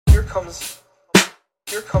comes,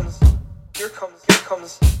 here comes, here comes, here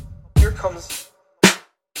comes, here comes,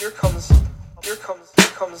 here comes, here comes, here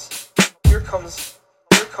comes, here comes,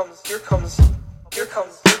 here comes, here comes, here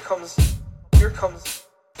comes, here comes, here comes,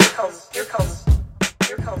 here comes, here comes,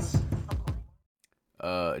 here comes.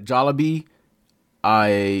 Jollibee,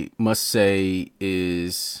 I must say,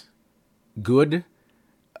 is good.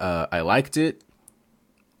 I liked it.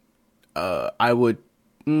 I would,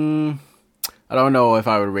 I don't know if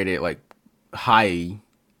I would rate it like highly,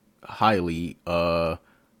 but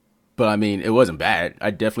I mean, it wasn't bad.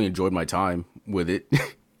 I definitely enjoyed my time with it.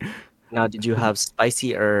 Now, did you have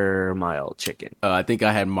spicy or mild chicken? I think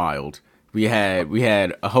I had mild. We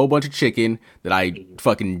had a whole bunch of chicken that I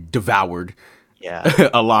fucking devoured. Yeah,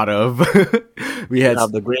 A lot of. We had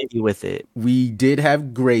have the gravy with it. We did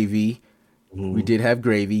have gravy. Mm. We did have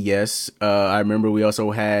gravy. Yes. I remember we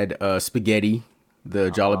also had spaghetti, the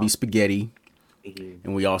Jollibee spaghetti,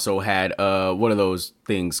 and we also had what are those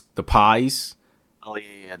things? The pies. Oh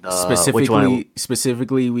yeah,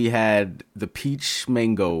 Specifically, we had the peach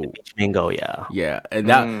mango. Peach mango, yeah. Yeah,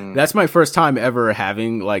 and that's my first time ever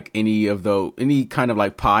having like any kind of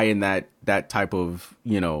like pie in that type of,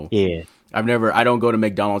 Yeah. I don't go to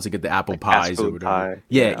McDonald's to get the apple Like pies fast or food whatever. pie.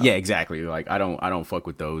 Yeah, exactly. Like I don't fuck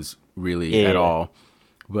with those really at Yeah. all.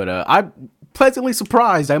 But I'm pleasantly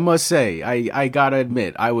surprised, I must say. I gotta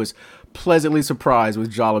admit, I was pleasantly surprised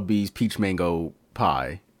with Jollibee's peach mango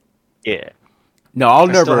pie. Yeah. No, I'll I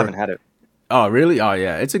never. still haven't had it. Oh, really? Oh,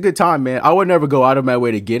 yeah. It's a good time, man. I would never go out of my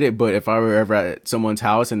way to get it, but if I were ever at someone's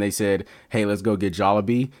house and they said, "Hey, let's go get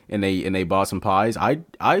Jollibee," and they bought some pies,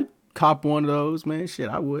 I cop one of those, man. Shit,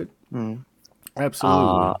 I would.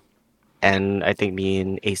 Absolutely. And I think me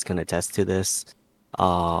and Ace can attest to this.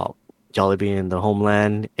 Jollibee in the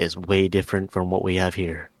homeland is way different from what we have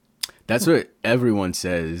here. That's what everyone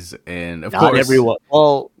says, and of Not course, everyone.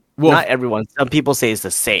 Well, Well, not everyone. Some people say it's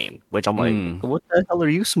the same, which I'm like, what the hell are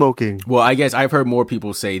you smoking? Well, I guess I've heard more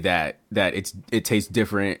people say that it tastes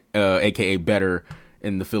different, aka better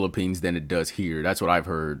in the Philippines than it does here. That's what I've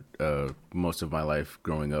heard most of my life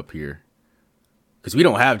growing up here. Because we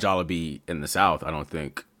don't have Jollibee in the South, I don't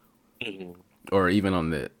think, or even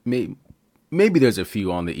on the maybe there's a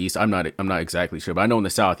few on the East. I'm not exactly sure, but I know in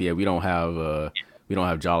the South, yeah, we don't have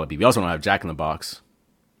Jollibee. We also don't have Jack in the Box.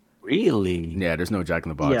 Really? Yeah, there's no Jack in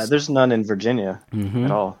the Box. Yeah, there's none in Virginia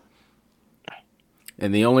at all.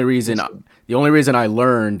 And the only reason I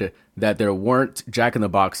learned that there weren't Jack in the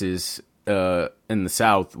Boxes in the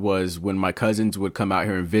South was when my cousins would come out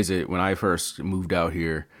here and visit. When I first moved out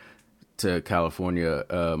here to California,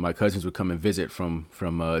 my cousins would come and visit from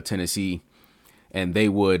Tennessee, and they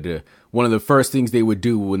would one of the first things they would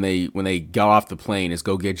do when they got off the plane is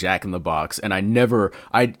go get Jack in the Box. And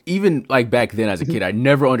I even like back then as a kid, I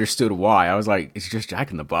never understood why. I was like, it's just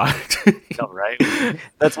Jack in the Box. No, right?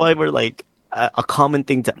 That's why we're like, a common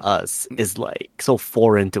thing to us is like so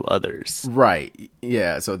foreign to others. Right.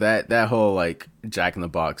 Yeah. So that whole like Jack in the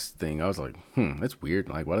Box thing, I was like, that's weird.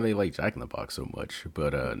 Like, why do they like Jack in the Box so much?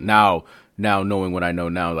 But now knowing what I know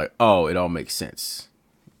now, like, oh, it all makes sense.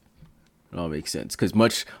 It all makes sense. Because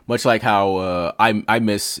much like how I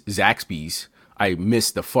miss Zaxby's, I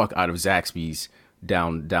miss the fuck out of Zaxby's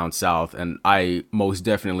down south, and I most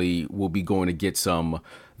definitely will be going to get some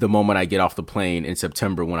the moment I get off the plane in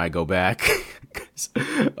September when I go back.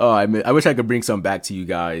 I wish I could bring some back to you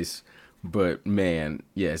guys, but man,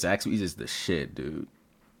 yeah, Zaxby's is the shit, dude.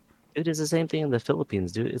 It is the same thing in the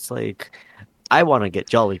Philippines, dude. It's like, I want to get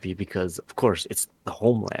Jollibee because, of course, it's the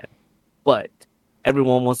homeland, but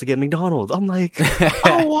everyone wants to get McDonald's. I'm like,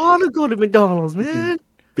 I want to go to McDonald's, man.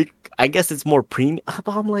 I guess it's more premium.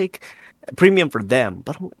 I'm like, premium for them,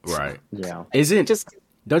 but right. Yeah.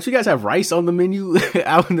 Don't you guys have rice on the menu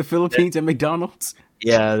out in the Philippines at McDonald's?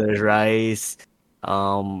 Yeah, there's rice.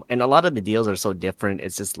 And a lot of the deals are so different.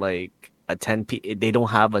 It's just like a 10-piece. They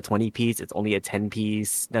don't have a 20-piece. It's only a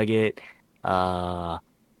 10-piece nugget.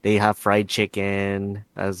 They have fried chicken.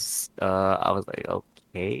 I was like,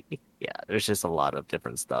 okay. Yeah, there's just a lot of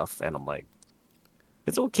different stuff. And I'm like,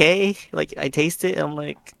 it's okay. Like, I taste it. I'm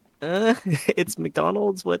like, it's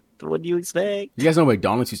McDonald's. What do you expect? You guys know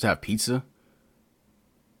McDonald's used to have pizza?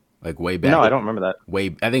 Like way back. No, I don't remember that.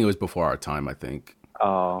 I think it was before our time, I think.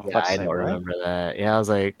 Oh, Yeah, I don't remember that. Yeah, I was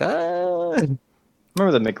like, Remember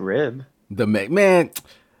the McRib? Man,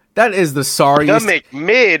 that is the sorriest. The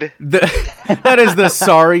McMid. That is the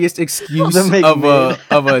sorriest excuse of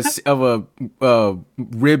a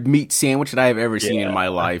rib meat sandwich that I have ever seen in my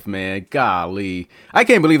life, man. Golly, I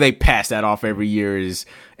can't believe they pass that off every year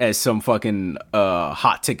as some fucking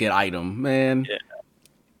hot ticket item, man. Yeah.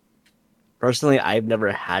 Personally, I've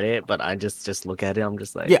never had it, but I just look at it. I'm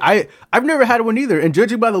just like, Yeah, I've never had one either, and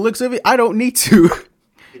judging by the looks of it, I don't need to.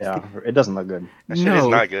 Yeah, it doesn't look good. That shit is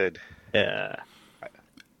not good. yeah,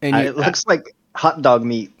 And It looks like hot dog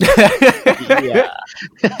meat. yeah.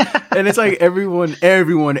 and it's like everyone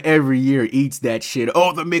every year eats that shit.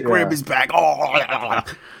 Oh, the McRib Yeah. is back. Oh,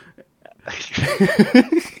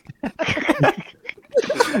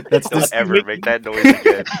 that's Don't the ever make that noise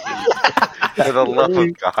again. For the love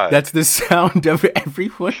of God. that's the sound of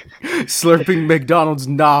everyone slurping McDonald's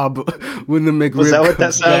knob when the McRib Was that what that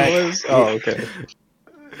comes sound back. was? Oh, okay.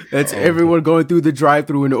 That's everyone going through the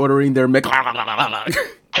drive-thru and ordering their Mc.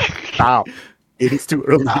 Stop. It is too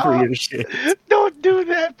early for your shit. Don't do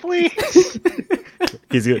that, please.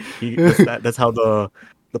 He's good. That's how the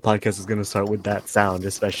podcast is gonna start with that sound,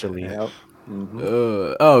 especially. Yep.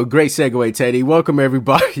 Mhm. Oh, great segue, Teddy. Welcome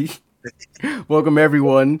everybody. Welcome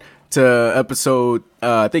everyone to episode.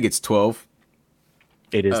 I think it's 12.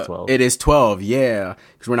 It is 12. It is 12. Yeah,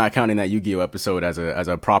 because we're not counting that Yu-Gi-Oh episode as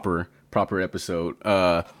a proper episode.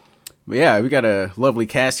 But yeah, we got a lovely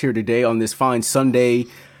cast here today on this fine Sunday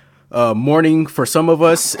morning for some of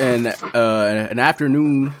us, and an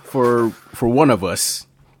afternoon for one of us.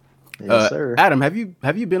 Yes, sir. Adam, have you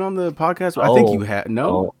been on the podcast? I think you had. No,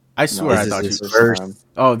 Oh. I swear I This thought is you. his first.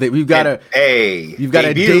 Oh, we've got to. Hey, You've got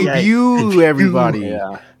to debut everybody.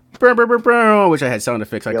 Yeah. Brr, brr, brr, brr. Wish I had sound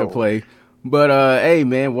effects I Yo. could play. But hey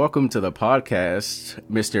man, welcome to the podcast,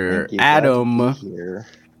 Mr. Thank you. Glad to Adam. be here.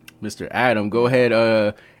 Mr. Adam, go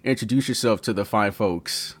ahead, introduce yourself to the fine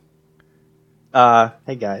folks.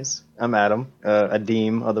 Hey guys, I'm Adam,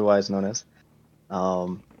 Adeem, otherwise known as.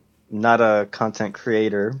 Not a content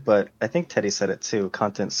creator, but I think Teddy said it too,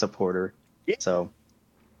 content supporter. Yeah. So,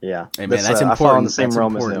 yeah. Hey man, that's I fall in important. the same That's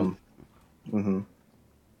realm important. as him.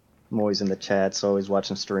 I'm always in the chats, always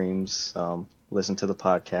watching streams, listen to the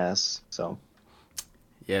podcasts. So,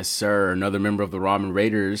 Yes, sir. Another member of the Ramen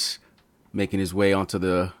Raiders making his way onto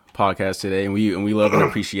the podcast today, and we love and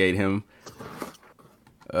appreciate him.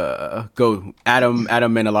 Go Adam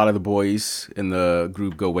and a lot of the boys in the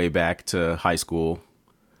group go way back to high school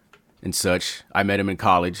and such. I met him in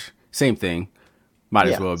college. Same thing. Might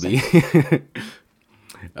as Yeah, well be.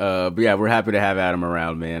 But yeah, we're happy to have Adam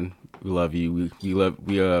around, man. We love you.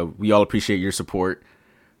 We all appreciate your support.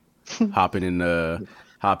 hopping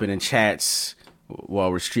in chats while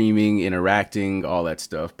we're streaming, interacting, all that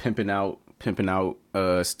stuff, pimping out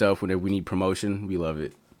stuff whenever we need promotion. We love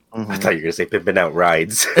it. I thought you were gonna say pimping out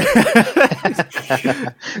rides. we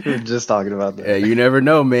were just talking about that. You never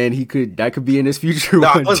know, man. That could be in his future. No,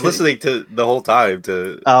 I one was day. listening to the whole time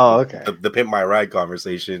to Oh, okay. the pimp my ride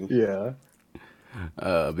conversation. Yeah.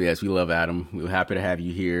 But yes, we love Adam. We're happy to have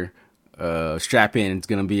you here. Strap in. It's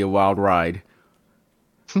gonna be a wild ride.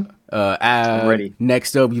 I'm ready.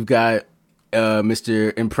 Next up, you've got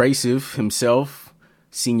Mr. Impressive himself,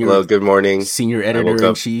 Hello, good morning. senior editor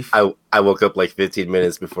in chief. I woke up like 15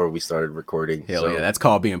 minutes before we started recording. Hell so. yeah, that's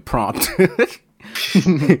called being prompt.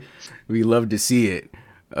 We love to see it.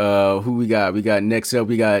 Who we got? We got next up.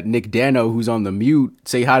 We got Nick Dano, who's on the mute.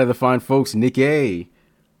 Say hi to the fine folks, Nick A.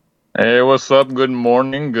 Hey, what's up? Good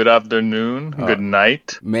morning, good afternoon, good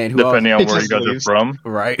night, Man, who depending on where Just you guys are leaves. from.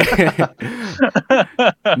 right?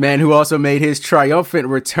 Man, who also made his triumphant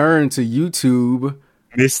return to YouTube.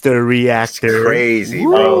 Mr. Reactor. Crazy,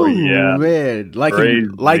 Woo, bro. yeah. man, like Crazy.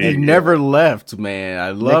 he never left, man.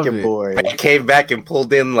 I love Naked it. boy. I came back and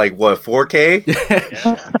pulled in like what 4K?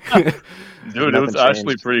 Dude, it was Nothing actually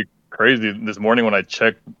changed. pretty crazy this morning when I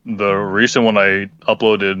checked. The recent one I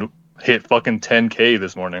uploaded hit fucking 10K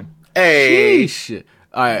this morning. Hey, Sheesh.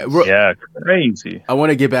 All right, Yeah, crazy. I want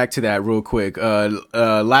to get back to that real quick.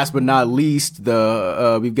 Last but not least,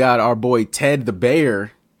 we've got our boy Ted the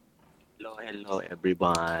Bear. Hello,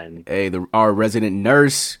 everyone. Hey, our resident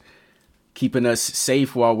nurse, keeping us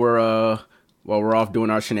safe while we're off doing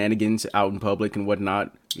our shenanigans out in public and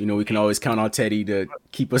whatnot. You know, we can always count on Teddy to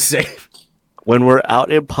keep us safe. When we're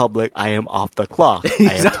out in public, I am off the clock. I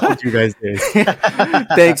have told you guys this.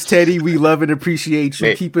 Thanks, Teddy. We love and appreciate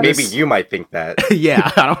you keeping maybe us. you might think that.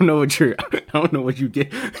 Yeah, I don't know what you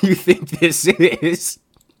get. You think this is?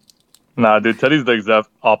 Nah, dude, Teddy's the exact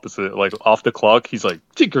opposite. Like, off the clock, he's like,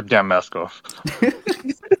 take your damn mask off.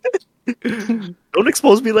 Don't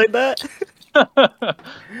expose me like that.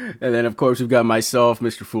 And then, of course, we've got myself,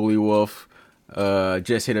 Mr. Fooly Wolf.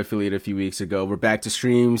 Just hit affiliate a few weeks ago. We're back to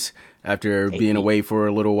streams after being away for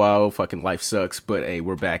a little while. Fucking life sucks, but hey,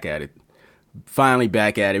 we're back at it. Finally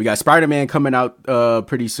back at it. We got Spider-Man coming out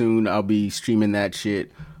pretty soon. I'll be streaming that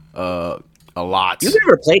shit a lot. You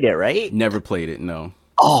never played it, right? Never played it, no.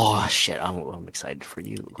 Oh shit! I'm excited for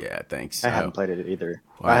you. Yeah, thanks. I haven't played it either.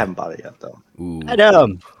 Wow. I haven't bought it yet though. Ooh.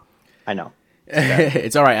 Adam. I know.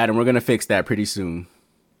 It's all right, Adam. We're gonna fix that pretty soon.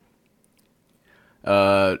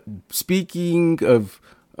 Speaking of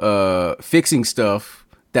fixing stuff,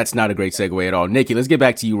 that's not a great segue at all. Nikki, let's get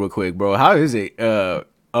back to you real quick, bro. How is it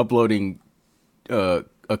uploading a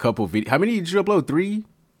couple videos? How many did you upload? 3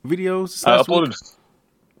 videos? I last week?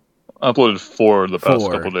 uploaded 4 the past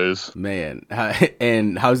couple days. Man,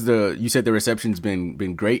 and how's you said the reception's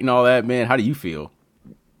been great and all that, man. How do you feel?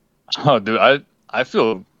 Oh, dude, I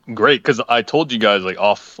feel great because I told you guys like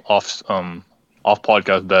off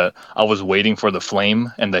podcast that I was waiting for the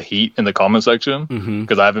flame and the heat in the comment section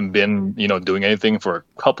because I haven't been doing anything for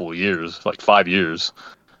a couple of years, like 5 years,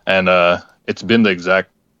 and it's been the exact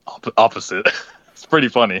opposite. It's pretty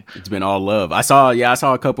funny. It's been all love. I saw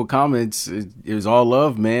a couple comments. It was all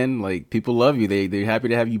love, man. Like people love you. They're happy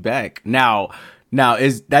to have you back. Now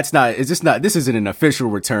this isn't an official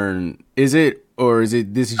return, is it? Or is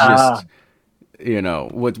it this is just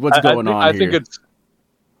what's going on I here? think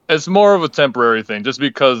it's more of a temporary thing, just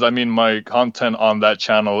because my content on that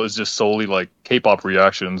channel is just solely like K-pop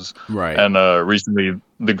reactions, right? And recently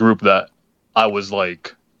the group that I was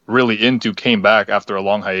like really into came back after a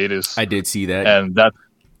long hiatus. I did see that, and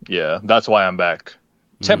that's why I'm back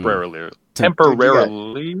temporarily.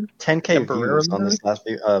 Temporarily, 10K views on this last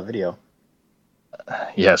video.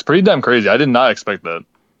 Yeah, it's pretty damn crazy. I did not expect that.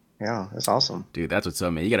 Yeah, that's awesome. Dude, that's what's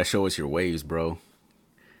up, man. You gotta show us your waves, bro.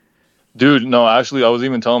 Dude, no, actually, I was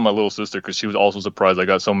even telling my little sister because she was also surprised I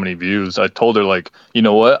got so many views. I told her, like, you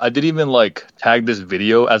know what? I didn't even, like, tag this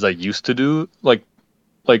video as I used to do. Like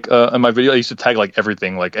in my video, I used to tag, like,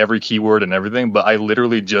 everything, like, every keyword and everything. But I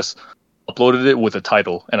literally just uploaded it with a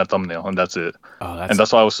title and a thumbnail, and that's it. Oh, and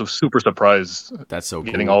that's why I was so super surprised. That's so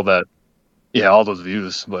getting cool. all that. Yeah, all those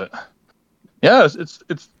views. But, yeah, it's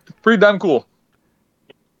pretty damn cool.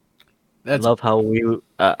 I love how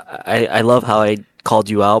I love how I called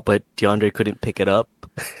you out, but DeAndre couldn't pick it up.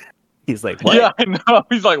 He's like, what? Yeah, I know.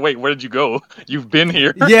 He's like, wait, where did you go? You've been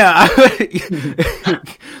here. Yeah.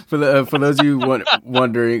 For those of you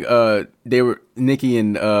wondering, they were Nikki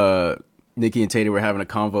and Teddy were having a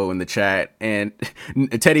convo in the chat, and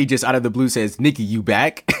Teddy just out of the blue says, "Nikki, you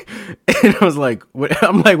back?" And I was like, "What?"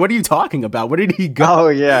 I'm like, "What are you talking about? Where did he go? Oh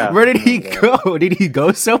yeah, where did he go? Did he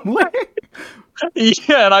go somewhere?"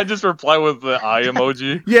 Yeah, and I just replied with the eye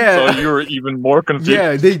emoji. Yeah. So you were even more confused.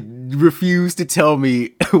 Yeah, they refused to tell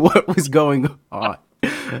me what was going on.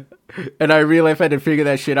 And I realized I had to figure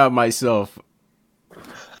that shit out myself.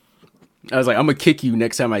 I was like, I'm going to kick you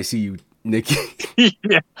next time I see you, Nikki.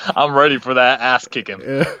 Yeah, I'm ready for that ass kicking.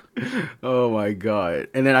 Oh, my God.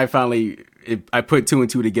 And then I finally, I put 2 and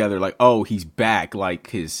 2 together, like, oh, he's back, like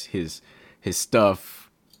his stuff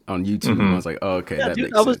on YouTube. And I was like, oh, okay, that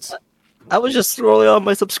makes sense. I was just scrolling on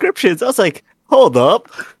my subscriptions. I was like, hold up.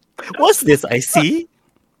 What's this I see?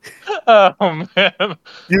 Oh, man.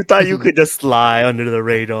 You thought you could just slide under the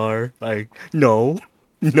radar. Like, no.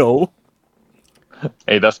 Mm-hmm.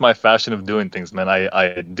 Hey, that's my fashion of doing things, man.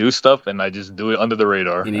 I do stuff and I just do it under the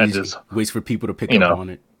radar and just waits for people to pick up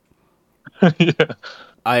on it.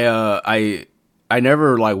 Yeah. I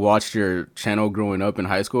never like watched your channel growing up in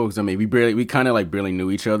high school because we kind of barely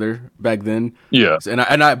knew each other back then. Yeah.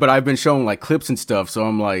 But I've been showing like clips and stuff, so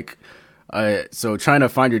I'm like, so trying to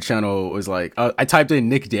find your channel was like I typed in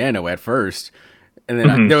Nick Dano at first, and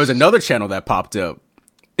then there was another channel that popped up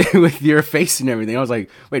with your face and everything. I was like,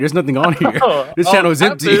 wait, there's nothing on here. This channel is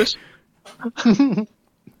empty.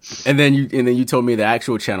 And then you told me the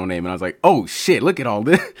actual channel name, and I was like, oh shit, look at all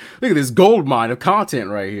this, look at this gold mine of content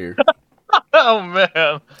right here. Oh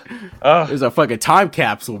man, There's a fucking time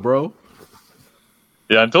capsule, bro.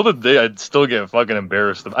 Yeah, until the day I'd still get fucking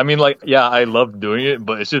embarrassed. I mean, like, yeah, I love doing it,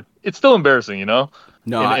 but it's still embarrassing, you know?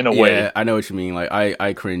 No, in a way. I know what you mean. Like,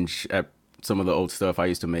 I cringe at some of the old stuff I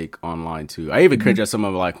used to make online too. I even cringe at some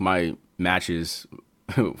of like my matches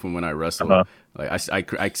from when I wrestled. Like,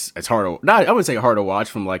 it's hard to, not, I wouldn't say hard to watch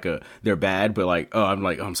from like they're bad, but like,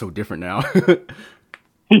 I'm so different now.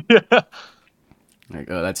 Yeah. Like,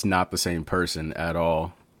 that's not the same person at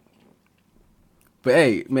all. But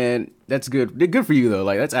hey, man, that's good. Good for you though.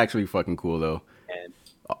 Like, that's actually fucking cool though.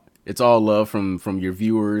 It's all love from your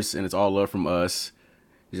viewers, and it's all love from us.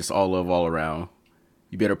 It's just all love all around.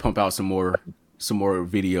 You better pump out some more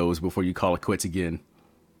videos before you call it quits again.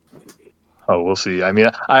 Oh, we'll see. I mean,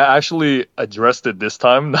 I actually addressed it this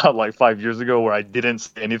time, not like 5 years ago, where I didn't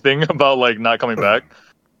say anything about like not coming back.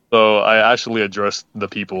 So I actually addressed the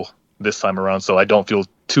people this time around, so I don't feel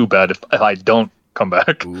too bad if I don't come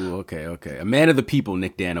back. Ooh, okay. A man of the people,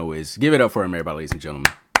 Nick Dano is. Give it up for him, everybody, ladies and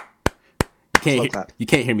gentlemen. Slow clap. you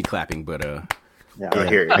can't hear me clapping, but Yeah. Oh,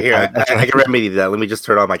 here. I can remedy that. Let me just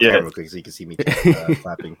turn on my Yeah. camera quick so you can see me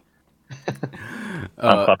clapping.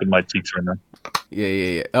 I'm clapping my cheeks right now.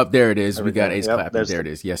 yeah. Up there it is. There We we got go. Ace Yep, clapping. there's There the-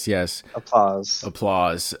 it is. Yes. Applause.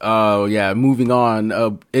 Applause. Oh yeah. Moving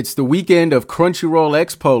on. It's the weekend of Crunchyroll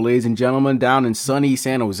Expo, ladies and gentlemen, down in sunny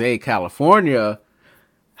San Jose, California.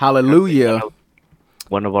 Hallelujah.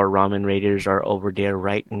 One of our ramen raiders are over there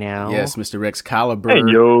right now. Yes, Mr. Rex Caliber Hey,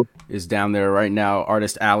 yo. is down there right now.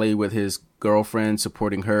 Artist Alley with his girlfriend,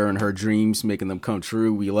 supporting her and her dreams, making them come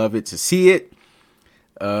true. We love it to see it.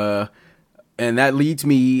 And that leads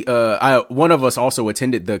me. One of us also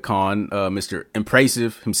attended the con. Mr.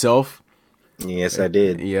 Impressive himself. Yes, I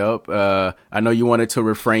did. Yep. I know you wanted to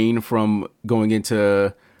refrain from going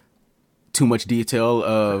into too much detail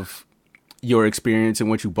of your experience and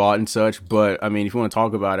what you bought and such, but I mean, if you want to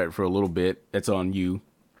talk about it for a little bit, that's on you.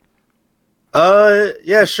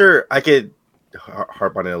 Yeah, sure. I could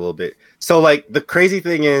harp on it a little bit. So, like, the crazy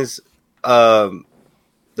thing is, the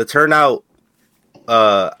turnout,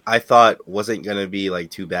 I thought wasn't gonna be like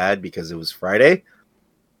too bad because it was Friday,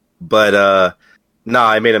 but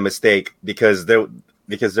I made a mistake because there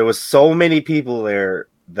was so many people there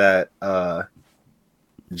that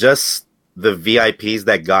just the VIPs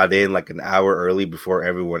that got in like an hour early before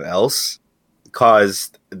everyone else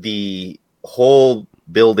caused the whole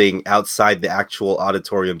building outside the actual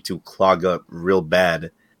auditorium to clog up real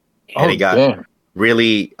bad. And it got damn.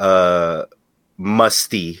 really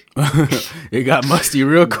musty. It got musty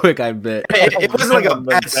real quick, I bet. It wasn't like a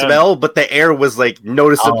bad smell, but the air was like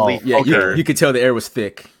noticeably Yeah, funkier. you could tell the air was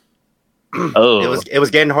thick. Oh, It was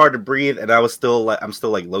getting hard to breathe, and I'm still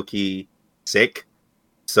like low key sick.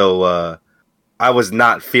 So I was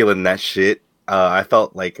not feeling that shit. I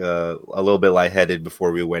felt like a little bit lightheaded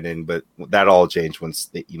before we went in, but that all changed once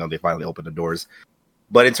they finally opened the doors.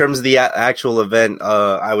 But in terms of the actual event,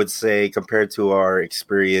 I would say compared to our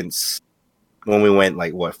experience when we went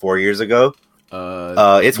 4 years ago,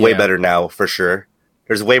 it's way better now for sure.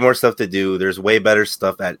 There's way more stuff to do. There's way better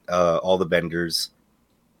stuff at all the vendors.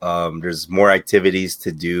 There's more activities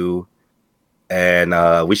to do,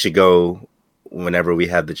 and we should go whenever we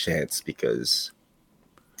have the chance because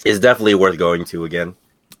it's definitely worth going to again.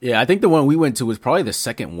 Yeah, I think the one we went to was probably the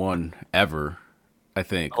second one ever, I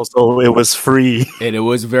think. Also, it was free. And it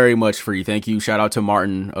was very much free. Thank you. Shout out to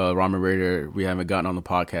Martin, Ramen Raider. We haven't gotten on the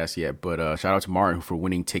podcast yet, but shout out to Martin for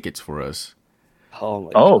winning tickets for us. Oh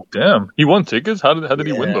my oh, damn! He won tickets. How did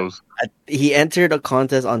he win Yeah. those? He entered a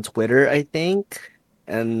contest on Twitter, I think,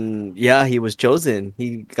 and yeah, he was chosen.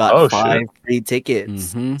 He got Oh, 5 shit. free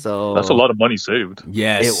tickets. Mhm. So That's a lot of money saved.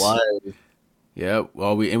 Yes. It was. Yeah.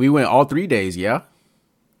 Well, we went all 3 days. Yeah.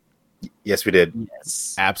 Yes, we did.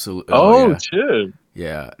 Yes. Absolutely. Oh, yeah. shit!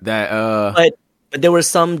 Yeah. That. But there were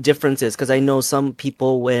some differences because I know some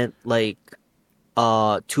people went like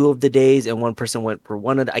 2 of the days and one person went for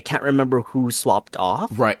one of the, I can't remember who swapped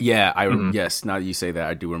off. Right. Yeah. Mhm. Yes. Now that you say that,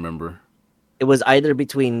 I do remember. It was either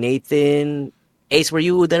between Nathan, Ace, were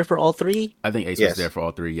you there for all 3? I think Ace Yes. was there for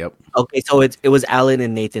all 3. Yep. Okay, so it was Alan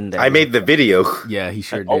and Nathan there. I made the video. Yeah, he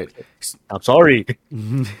sure Oh, did. I'm sorry.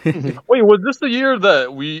 Wait, was this the year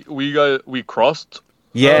that we crossed?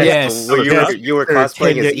 Yes. Yes. So you were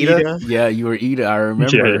cosplaying as Ida? Yeah, you were Ida. I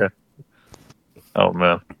remember. Yeah. Oh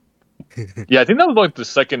man. Yeah, I think that was like the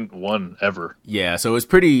second one ever. Yeah, so it's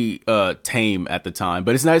pretty tame at the time,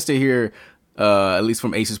 but it's nice to hear, at least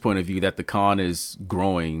from Ace's point of view, that the con is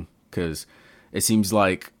growing because it seems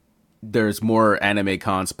like there's more anime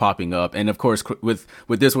cons popping up, and of course, with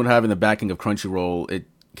this one having the backing of Crunchyroll, it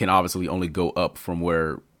can obviously only go up from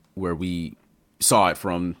where we saw it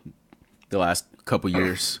from the last couple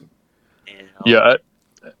years. Yeah,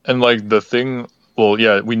 and like the thing. Well,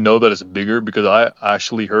 yeah, we know that it's bigger because I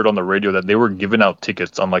actually heard on the radio that they were giving out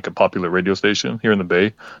tickets on like a popular radio station here in the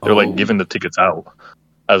Bay. They're like giving the tickets out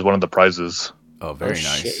as one of the prizes. Oh, very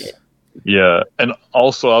nice. shit. Yeah, and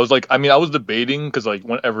also I was like, I mean, I was debating because like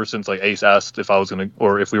ever since like Ace asked if I was gonna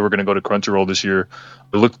or if we were gonna go to Crunchyroll this year,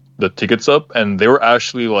 I looked the tickets up and they were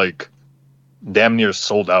actually like damn near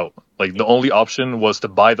sold out. Like the only option was to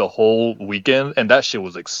buy the whole weekend, and that shit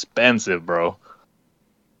was expensive, bro.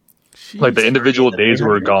 Like the individual days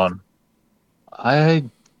were gone. The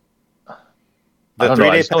don't know, 3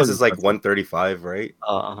 I day just know pass it's is like 135, right?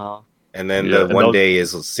 Uh-huh. And then Yeah, the and 1 those- day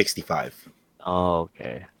is 65. Oh,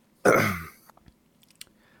 okay.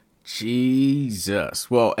 Jesus.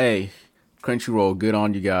 Well, hey, Crunchyroll, good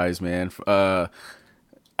on you guys, man. And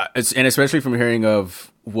especially from hearing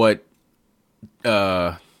of what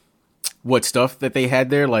stuff that they had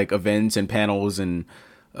there, like events and panels and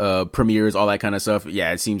premieres, all that kind of stuff.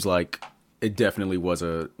 Yeah, it seems like it definitely was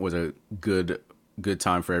a good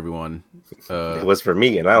time for everyone. It was for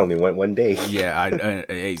me, and I only went one day. Yeah,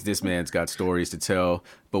 hey, this man's got stories to tell,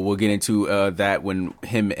 but we'll get into that when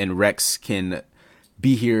him and Rex can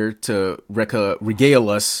be here to regale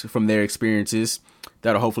us from their experiences.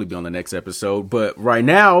 That'll hopefully be on the next episode. But right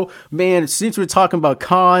now, man, since we're talking about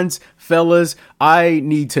cons, fellas, I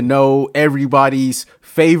need to know everybody's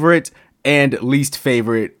favorite and least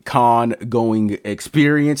favorite con going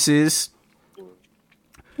experiences.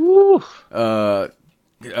 Woo. I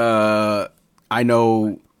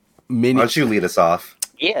know many. Why don't you lead us off?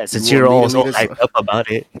 Yeah, since You you're want me all to so lead us- hyped up about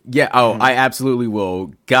it. Yeah, I absolutely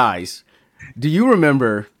will. Guys, do you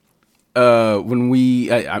remember when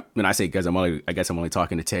when I say guys, I guess I'm only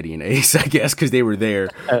talking to Teddy and Ace, I guess, because they were there.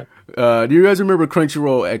 Do you guys remember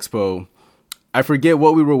Crunchyroll Expo? I forget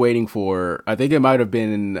what we were waiting for. I think it might have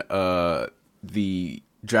been the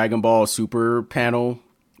Dragon Ball Super panel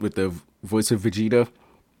with the voice of Vegeta.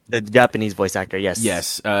 The Japanese voice actor, yes.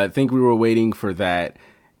 Yes, I think we were waiting for that,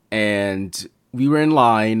 and we were in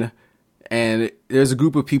line, and there's a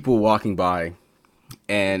group of people walking by,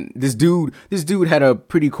 and this dude had a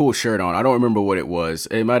pretty cool shirt on. I don't remember what it was.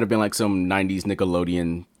 It might have been like some 90s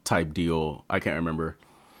Nickelodeon type deal. I can't remember.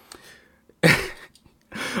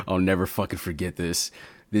 I'll never fucking forget this.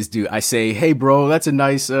 This dude, I say, "Hey, bro, that's a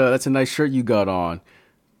nice shirt you got on."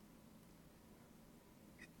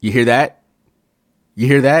 You hear that? You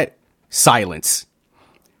hear that? Silence.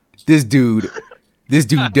 This dude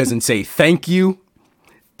doesn't say thank you.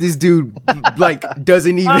 This dude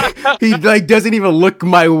doesn't even look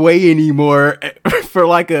my way anymore for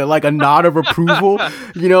like a nod of approval.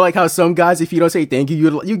 You know, like how some guys, if you don't say thank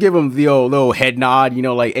you, you give them the old little head nod. You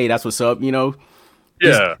know, like, hey, that's what's up. You know.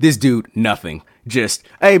 Yeah. This dude, nothing. Just,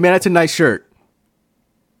 hey man, that's a nice shirt.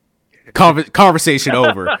 Conversation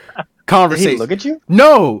over. Did he look at you?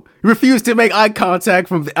 No, refused to make eye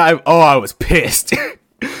contact I was pissed.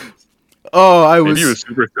 Maybe he was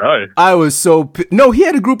super shy. I was so no, he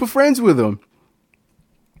had a group of friends with him.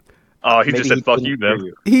 Oh, he Maybe just said, "Fuck couldn't you,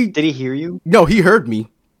 hear then." Did he hear you? No, he heard me.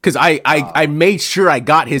 Cause I made sure I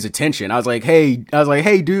got his attention. I was like, hey,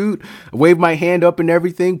 dude, waved my hand up and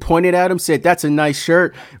everything, pointed at him, said, "That's a nice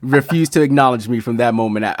shirt." Refused to acknowledge me from that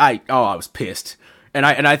moment. I was pissed. And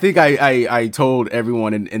I think I told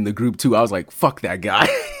everyone in the group too. I was like, fuck that guy.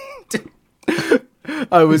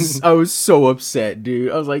 I was so upset, dude.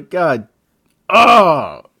 I was like, God,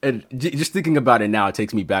 and just thinking about it now, it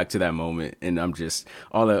takes me back to that moment, and I'm just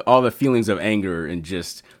all the feelings of anger and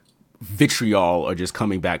just vitriol are just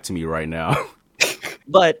coming back to me right now.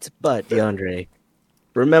 But DeAndre,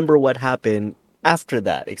 remember what happened after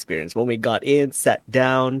that experience when we got in, sat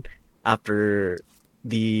down after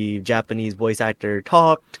the Japanese voice actor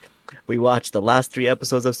talked. We watched the last 3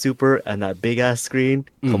 episodes of Super and that big ass screen.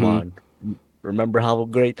 Come on, remember how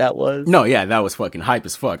great that was? No, yeah, that was fucking hype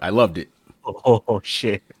as fuck. I loved it. Oh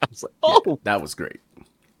shit! I was like, oh, That was great.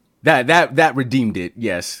 That redeemed it.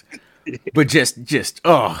 Yes, but just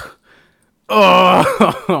oh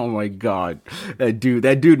my god, that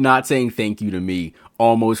dude not saying thank you to me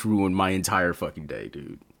almost ruined my entire fucking day,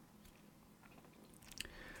 dude.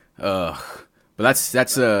 But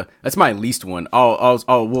that's my least one.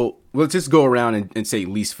 We'll just go around and say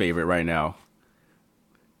least favorite right now.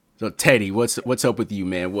 So Teddy, what's up with you,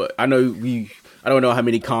 man? I don't know how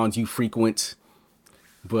many cons you frequent,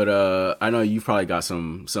 but I know you've probably got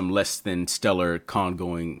some less than stellar con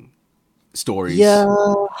going stories. yeah.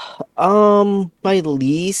 My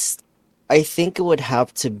least, I think it would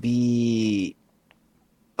have to be,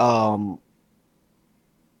 what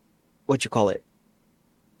you call it,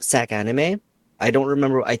 SAC Anime. I don't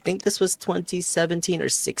remember. I think this was 2017 or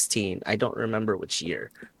 16. I don't remember which year,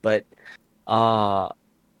 but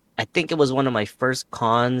I think it was one of my first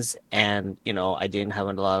cons, and I didn't have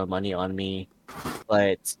a lot of money on me.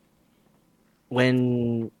 But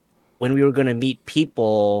when we were gonna meet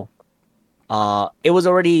people, it was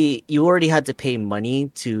you already had to pay money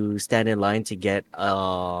to stand in line to get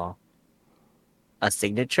a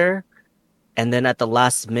signature, and then at the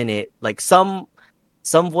last minute, like some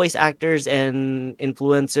voice actors and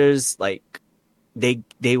influencers, like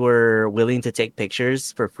they were willing to take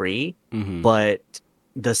pictures for free, but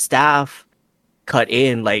the staff cut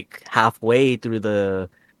in like halfway through the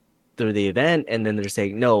event, and then they're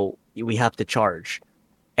saying, no, we have to charge.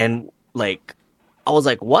 And like I was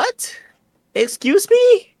like, what? Excuse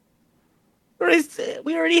me?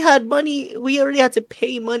 We already had money. We already had to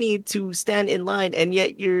pay money to stand in line, and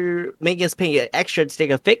yet you're making us pay extra to take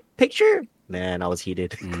a picture? Man, I was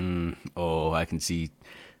heated. Oh, I can see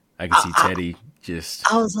I can see Teddy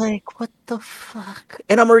just. I was like, what the fuck?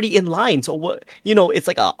 And I'm already in line. So what, it's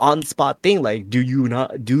like a on-spot thing. Like, do you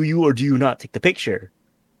or do you not take the picture?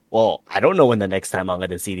 Well, I don't know when the next time I'm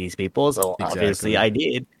gonna see these people. So obviously Exactly. I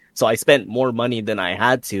did. So I spent more money than I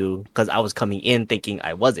had to because I was coming in thinking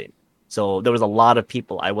I wasn't. So there was a lot of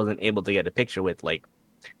people I wasn't able to get a picture with. Like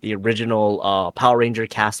the original Power Ranger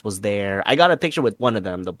cast was there. I got a picture with one of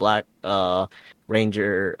them, the Black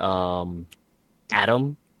Ranger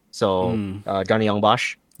Adam. So Johnny Young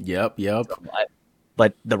Bosch. Yep.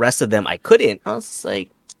 But the rest of them I couldn't. I was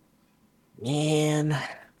like, man.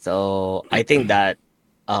 So I think that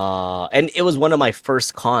and it was one of my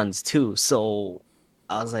first cons too. So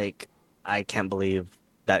I was like, I can't believe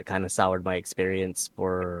that kind of soured my experience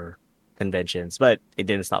for conventions, but it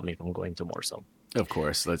didn't stop me from going to more. So Of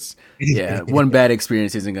course, one bad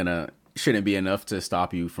experience shouldn't be enough to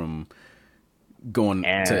stop you from going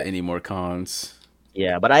to any more cons.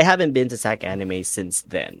 Yeah, but I haven't been to SAC Anime since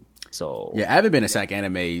then. So yeah, I haven't been to SAC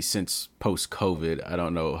Anime since post-COVID. I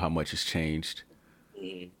don't know how much has changed.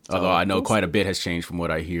 Although I know quite a bit has changed from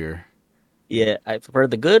what I hear. Yeah, for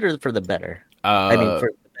the good or for the better? I mean,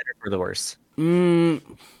 for the better, for the worse.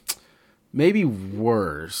 Maybe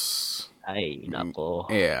worse.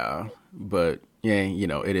 Yeah, but yeah,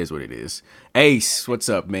 it is what it is. Ace, what's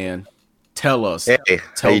up, man? Tell us. Hey,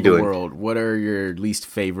 how you the doing? world. What are your least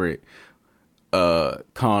favorite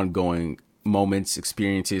con going moments,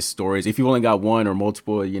 experiences, stories? If you only got one or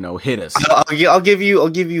multiple, hit us. I'll give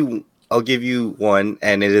you one,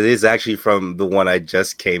 and it is actually from the one I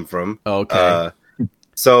just came from. Okay.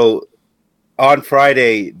 So on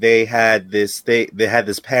Friday they had this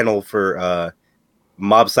panel for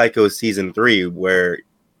Mob Psycho season 3, where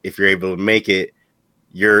if you're able to make it,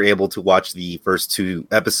 you're able to watch the first 2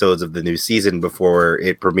 episodes of the new season before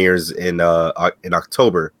it premieres in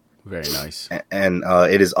October. Very nice. And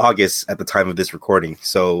it is August at the time of this recording.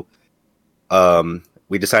 So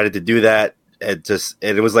we decided to do that. And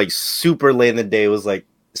it was like super late in the day. It was like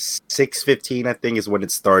 6:15, I think, is when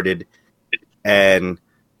it started. And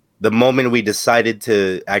the moment we decided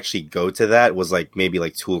to actually go to that was like maybe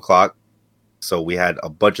like 2:00. So we had a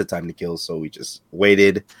bunch of time to kill. So we just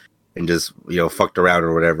waited and just, fucked around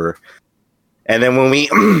or whatever. And then when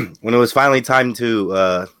when it was finally time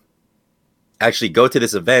to actually go to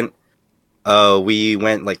this event, we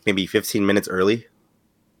went like maybe 15 minutes early.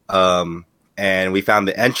 And we found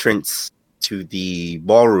the entrance to the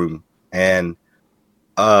ballroom, and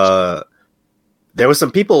there was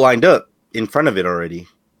some people lined up in front of it already.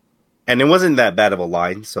 And it wasn't that bad of a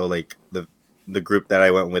line. So like the group that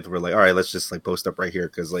I went with were like, all right, let's just like post up right here.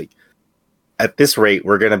 Cause like at this rate,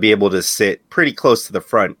 we're going to be able to sit pretty close to the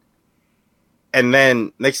front. And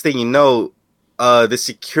then next thing you know, the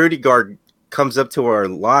security guard comes up to our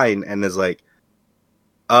line and is like,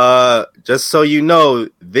 just so you know,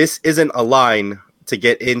 this isn't a line to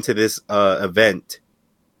get into this event.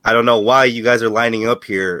 I don't know why you guys are lining up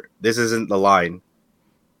here. This isn't the line.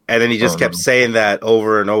 And then he just kept saying that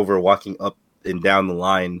over and over, walking up and down the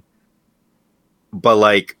line. But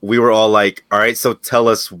like, we were all like, all right, so tell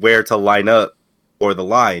us where to line up for the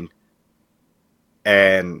line.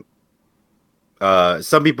 And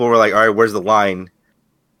some people were like, all right, where's the line?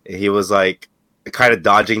 And he was like, kind of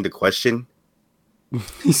dodging the question.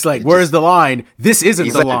 He's like, where's the line? This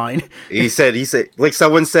isn't the line. He said, like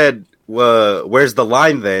someone said, where's the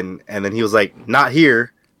line then? And then he was like, not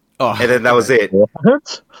here. Oh, and then that was it.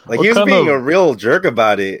 What? Like, What he was kind being of- a real jerk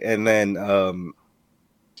about it. And then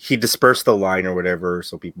he dispersed the line or whatever,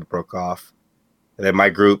 so people broke off. And then my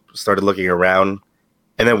group started looking around.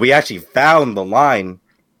 And then we actually found the line.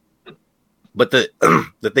 But the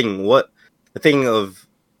thing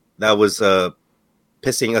that was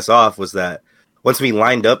pissing us off was that once we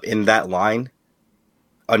lined up in that line,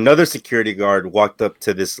 another security guard walked up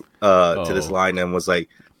to this line and was like,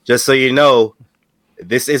 "Just so you know,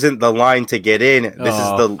 this isn't the line to get in.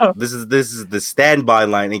 This is the standby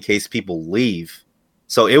line in case people leave."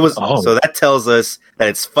 So it was. So that tells us that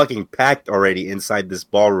it's fucking packed already inside this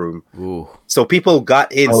ballroom. Ooh. So people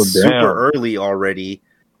got in Oh, super damn. early already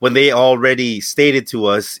when they already stated to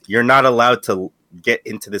us, "You're not allowed to get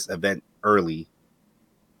into this event early."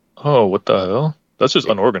 Oh, what the hell? That's just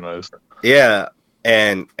unorganized. Yeah,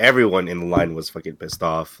 and everyone in the line was fucking pissed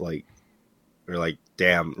off. Like, they're like,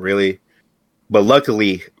 "Damn, really?" But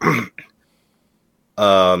luckily,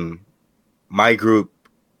 my group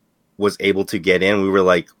was able to get in. We were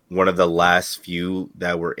like one of the last few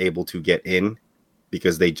that were able to get in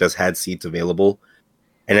because they just had seats available.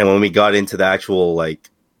 And then when we got into the actual like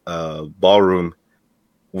ballroom,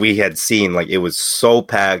 we had seen like it was so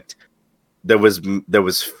packed. There was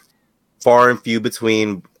far and few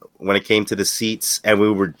between when it came to the seats, and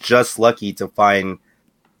we were just lucky to find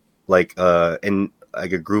like in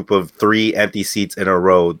like a group of 3 empty seats in a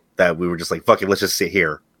row that we were just like, fuck it, let's just sit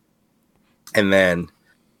here. And then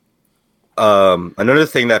another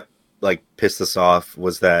thing that like pissed us off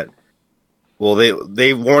was that, well,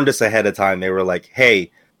 they warned us ahead of time. They were like,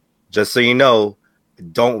 hey, just so you know,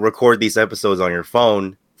 don't record these episodes on your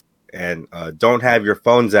phone, and don't have your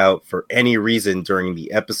phones out for any reason during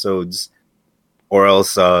the episodes, or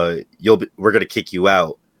else we're gonna kick you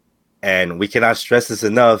out. And we cannot stress this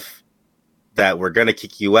enough that we're gonna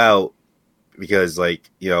kick you out because, like,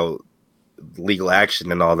 you know, legal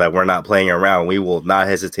action and all that. We're not playing around. We will not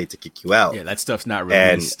hesitate to kick you out. Yeah, that stuff's not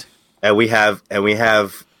released. And we have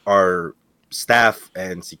our staff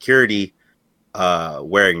and security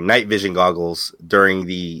wearing night vision goggles during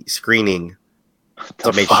the screening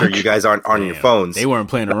to make sure you guys aren't on your phones. They weren't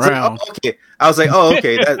playing around. Okay. I was like, oh,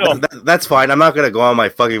 okay, that's fine. I'm not going to go on my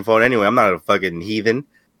fucking phone anyway. I'm not a fucking heathen.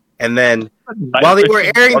 And then while they were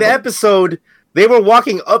airing the episode, they were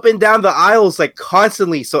walking up and down the aisles like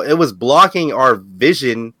constantly. So it was blocking our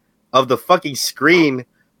vision of the fucking screen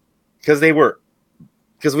because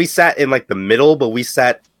we sat in like the middle, but we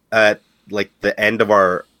sat at like the end of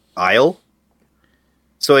our aisle.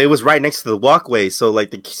 So it was right next to the walkway. So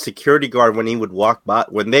like the security guard, when they would walk by,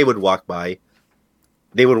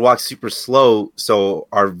 they would walk super slow. So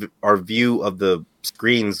our view of the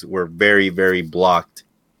screens were very, very blocked.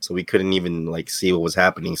 So we couldn't even like see what was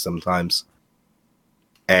happening sometimes.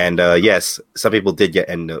 And yes, some people did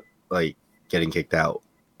end up like getting kicked out.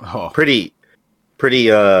 Oh, pretty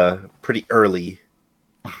early.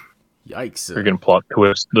 Yikes! Freaking plot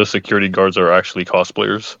twist: the security guards are actually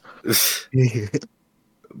cosplayers.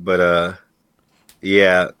 But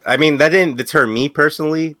yeah, I mean, that didn't deter me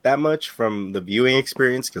personally that much from the viewing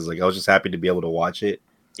experience because like I was just happy to be able to watch it.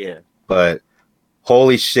 Yeah. But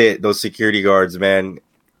holy shit, those security guards, man.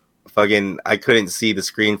 Fucking, I couldn't see the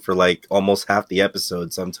screen for like almost half the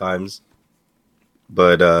episode sometimes.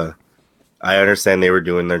 But I understand they were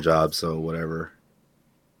doing their job, so whatever.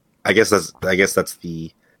 I guess that's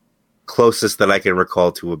the closest that I can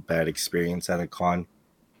recall to a bad experience at a con.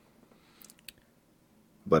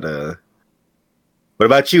 But what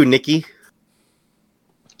about you, Nikki?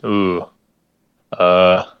 Ooh.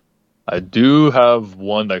 I do have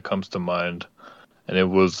one that comes to mind, and it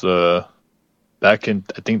was back in,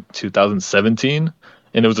 I think, 2017,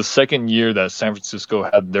 and it was the second year that San Francisco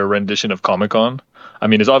had their rendition of Comic-Con. I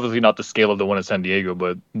mean, it's obviously not the scale of the one in San Diego,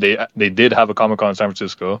 but they did have a Comic-Con in San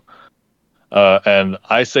Francisco. And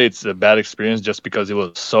I say it's a bad experience just because it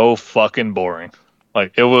was so fucking boring.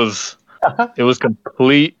 Like, it was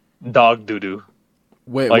complete dog doo-doo.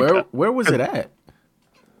 Wait, like, where was it at?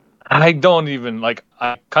 I don't even, like,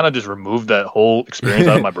 I kind of just removed that whole experience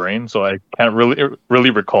out of my brain, so I can't really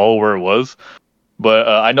recall where it was. But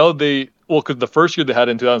I know because the first year they had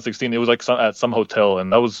it in 2016, it was like at some hotel,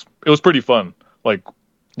 and it was pretty fun. Like,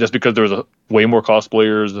 just because there was way more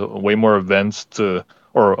cosplayers, way more events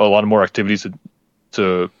or a lot more activities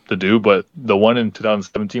to do. But the one in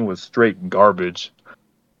 2017 was straight garbage.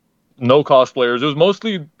 No cosplayers. It was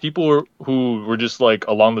mostly people who were just like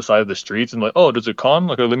along the side of the streets and like, oh, there's a con?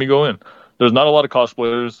 Like, let me go in. There's not a lot of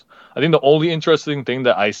cosplayers. I think the only interesting thing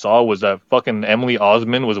that I saw was that fucking Emily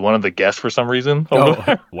Osmond was one of the guests for some reason.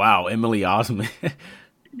 Oh, wow, Emily Osmond.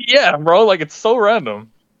 Yeah, bro, like, it's so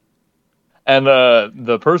random. And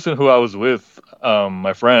the person who I was with,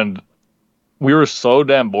 my friend, we were so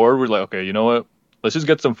damn bored. We were like, okay, you know what? Let's just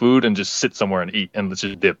get some food and just sit somewhere and eat, and let's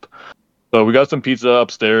just dip. So we got some pizza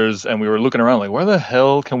upstairs, and we were looking around like, where the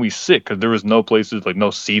hell can we sit? Because there was no places, like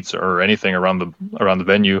no seats or anything around the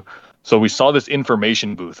venue. So we saw this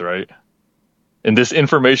information booth, right? And this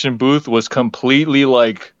information booth was completely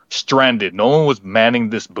like stranded. No one was manning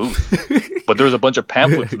this booth, but there was a bunch of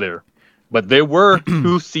pamphlets there. But there were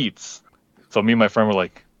 2 seats. So me and my friend were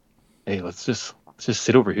like, hey, let's just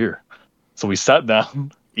sit over here. So we sat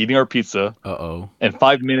down, eating our pizza. Uh-oh. And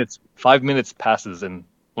 5 minutes passes, and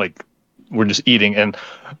like we're just eating,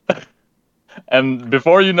 and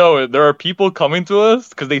before you know it, there are people coming to us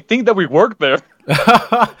because they think that we work there.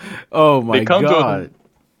 Oh my they come god. To us,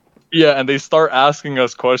 yeah, and they start asking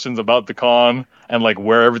us questions about the con and like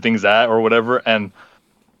where everything's at or whatever. And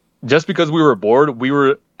just because we were bored, we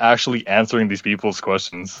were actually answering these people's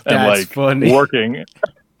questions and That's like funny. working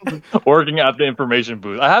at the information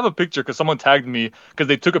booth. I have a picture because someone tagged me because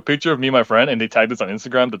they took a picture of me and my friend and they tagged us on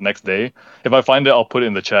Instagram the next day. If I find it, I'll put it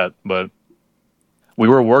in the chat. But we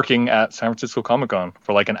were working at San Francisco Comic-Con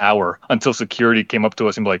for like an hour until security came up to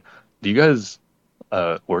us and be like, do you guys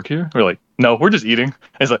work here? We're like, no, we're just eating.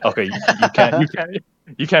 And it's like, okay,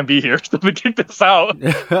 you can't be here, so we kick this out.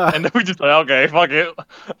 And then we just like, okay, fuck it,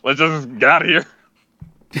 let's just get out of here.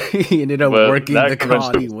 He ended up But working that the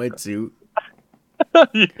convention con he was- went to.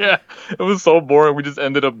 Yeah, it was so boring. We just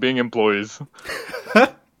ended up being employees.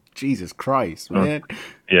 Jesus Christ, man.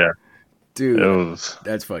 Yeah, Dude, it was.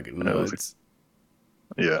 that's fucking it was- nuts.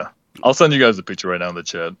 Yeah, I'll send you guys the picture right now in the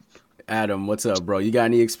chat. Adam, what's up, bro? You got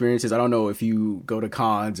any experiences? I don't know if you go to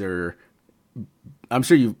cons or I'm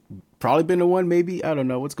sure you've probably been to one, maybe. I don't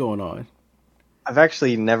know. What's going on? I've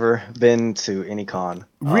actually never been to any con.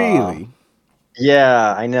 Really?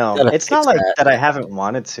 Yeah, I know. Gotta It's not fix like that. that I haven't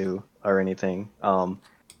wanted to or anything.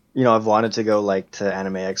 I've wanted to go like to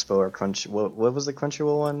Anime Expo or What was the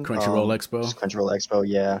Crunchyroll one? Crunchyroll Expo? just Crunchyroll Expo,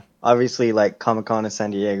 yeah. Obviously, like Comic Con in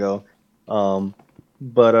San Diego.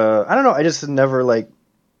 But I don't know. I just never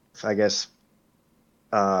I guess,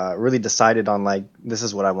 really decided on like this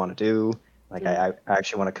is what I want to do. Like I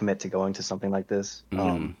actually want to commit to going to something like this.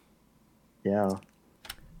 Yeah. You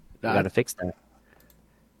gotta fix that.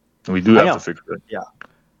 We do I have know. to fix it.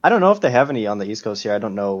 I don't know if they have any on the East Coast here. I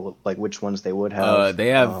don't know like which ones they would have. They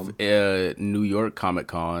have New York Comic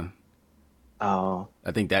Con. Oh,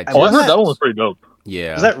 I think that. Oh, I Was heard that- that one was pretty dope.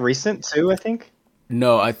 Yeah. is that recent too? I think.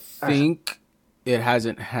 No, I think it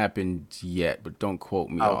hasn't happened yet, but don't quote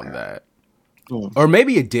me on Okay. that. Mm. Or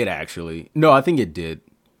maybe it did actually. No, I think it did.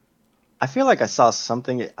 I feel like I saw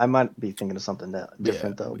something. I might be thinking of something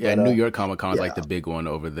different though. Yeah, but, New York Comic Con is like yeah. the big one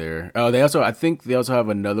over there. Oh, I think they also have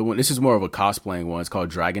another one. This is more of a cosplaying one. It's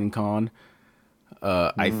called Dragon Con.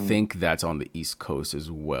 I think that's on the East Coast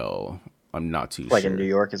as well. I'm not too like sure. in New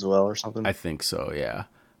York as well or something. I think so, yeah.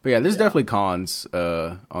 But yeah, there's definitely cons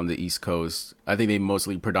on the East Coast. I think they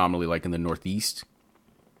mostly predominantly like in the Northeast.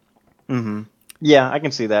 Yeah, I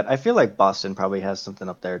can see that. I feel like Boston probably has something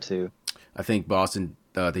up there too. I think Boston,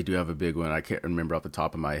 they do have a big one. I can't remember off the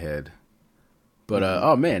top of my head. But,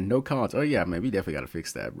 oh man, no cons. Oh yeah, man, we definitely got to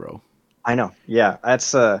fix that, bro. I know. Yeah,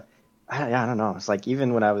 that's I don't know. It's like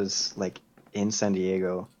even when I was like in San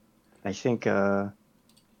Diego, I think I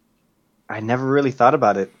never really thought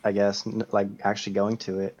about it. I guess like actually going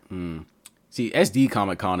to it. See, SD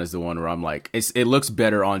Comic Con is the one where I'm like, it looks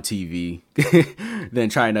better on TV than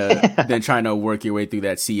trying to work your way through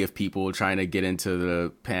that sea of people trying to get into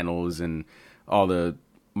the panels and all the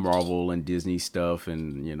Marvel and Disney stuff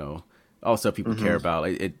and all the stuff people care about.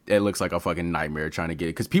 It looks like a fucking nightmare trying to get it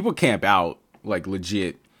because people camp out like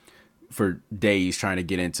legit for days trying to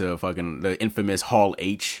get into fucking the infamous Hall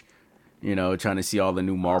H, trying to see all the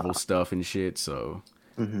new Marvel stuff and shit. So.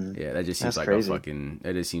 Yeah, that just seems That's like crazy.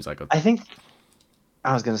 that just seems like a. I think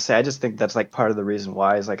I was gonna say I just think that's like part of the reason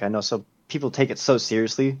why is like I know so people take it so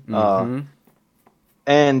seriously.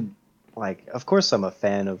 And like of course I'm a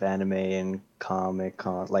fan of anime and comic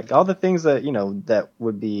con, like all the things that that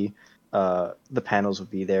would be the panels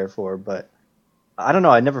would be there for, but I don't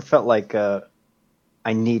know, I never felt like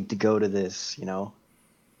I need to go to this, Nah,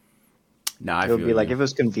 I it feel would be you. like if it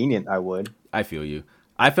was convenient I would. I feel you.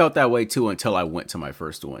 I felt that way too until I went to my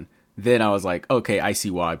first one. Then I was like, okay, I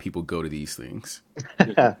see why people go to these things.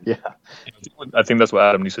 Yeah. I think that's what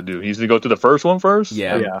Adam needs to do. He needs to go to the first one first.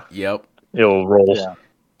 Yeah. Yeah. Yep. He'll roll. Yeah.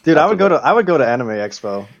 Dude, I would go to Anime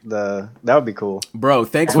Expo. That would be cool. Bro,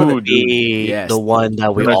 thanks for Ooh, the. dude. Yes. The one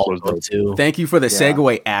that we That's all what's go up. to. Thank you for the Yeah.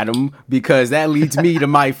 segue, Adam, because that leads me to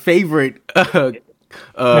my favorite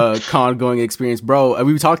con going experience, bro.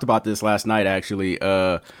 We talked about this last night, actually.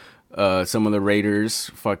 Some of the Raiders,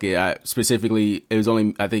 specifically, it was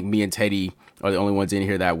only I think me and Teddy are the only ones in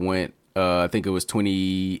here that went. I think it was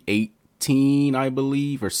 2018, I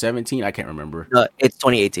believe, or 17. I can't remember. It's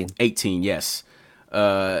 2018. 18, yes.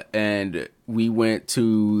 And we went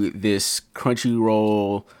to this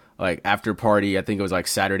Crunchyroll like after party. I think it was like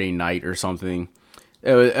Saturday night or something.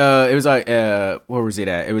 It was like where was it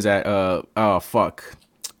at? It was at oh fuck.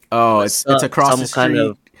 Oh, it's across the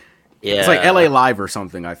street. Yeah. It's like LA Live or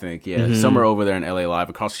something, I think. Yeah, somewhere over there in LA Live,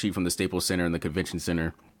 across the street from the Staples Center and the Convention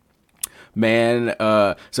Center. Man,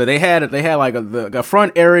 so they had like the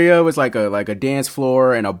front area was like a dance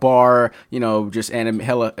floor and a bar, just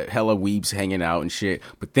hella weebs hanging out and shit.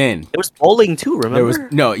 But then There was bowling too, remember? there was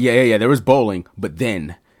there was bowling. But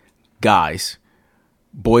then, guys,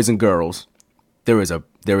 boys and girls, there was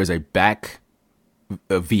a back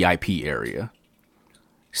VIP area.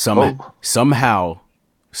 Somehow,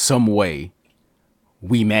 some way,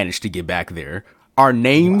 we managed to get back there. Our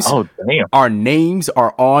names, Oh damn! our names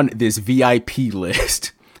are on this VIP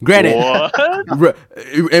list. Granted, What?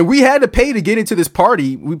 and we had to pay to get into this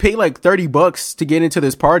party. We paid like $30 to get into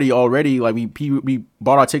this party already. Like we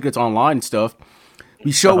bought our tickets online and stuff.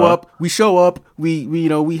 We show up. We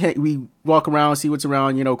we walk around, see what's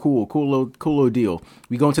around. Cool little deal.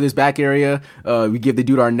 We go into this back area. We give the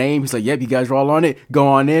dude our name. He's like, "Yep, you guys are all on it. Go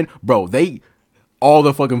on in, bro." All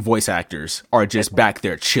the fucking voice actors are just back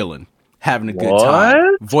there chilling, having a good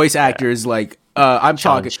time. Voice actors like I'm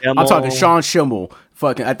talking Sean Schimmel.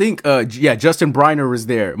 Fucking, I think Justin Briner was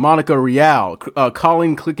there. Monica Rial,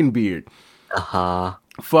 Colin Clickenbeard.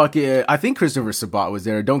 Fucking, I think Christopher Sabat was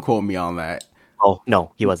there. Don't quote me on that. Oh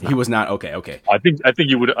no, he was not. He was not. Okay. I think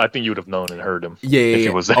you would have known and heard him. Yeah. If he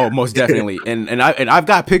was there. Oh, most definitely. and I've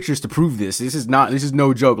got pictures to prove this. This is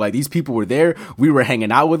no joke. Like, these people were there. We were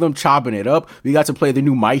hanging out with them, chopping it up. We got to play the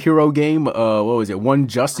new My Hero game. What was it? One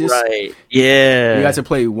Justice. Right. Yeah. We got to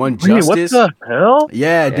play One Justice. What the hell?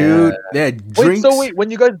 Yeah, dude. Yeah. Drinks. Wait. When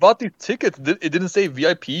you guys bought these tickets, it didn't say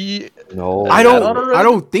VIP. No. I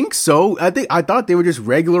don't think so. I thought they were just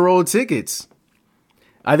regular old tickets.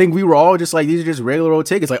 I think we were all just like, these are just regular old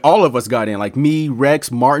tickets. Like, all of us got in. Like, me,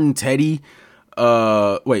 Rex, Martin, Teddy.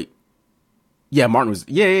 Wait. Yeah, Martin was.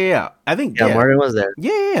 Yeah. I think. Yeah, Martin was there.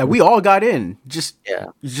 Yeah. We all got in.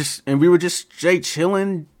 And we were just straight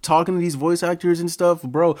chilling, talking to these voice actors and stuff,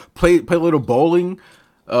 bro. Play a little bowling.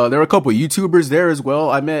 There were a couple of YouTubers there as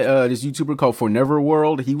well. I met this YouTuber called For Never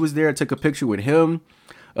World. He was there. I took a picture with him.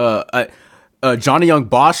 Johnny Young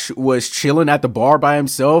Bosch was chilling at the bar by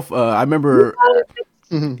himself. I remember.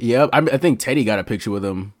 Yeah, I think Teddy got a picture with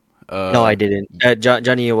him. No, I didn't.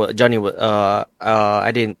 Johnny,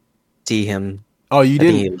 I didn't see him. Oh, you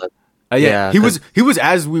didn't? Yeah, he was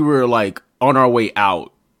as we were like on our way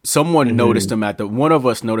out. Someone noticed him one of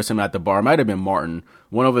us noticed him at the bar. It might have been Martin.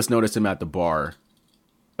 One of us noticed him at the bar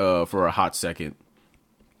for a hot second.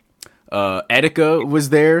 Etika was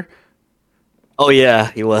there. Oh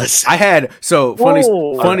yeah, he was. I had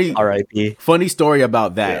funny R.I.P. Funny story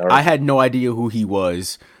about that. I had no idea who he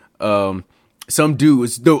was. Some dude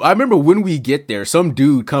I remember when we get there, some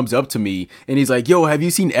dude comes up to me and he's like, "Yo, have you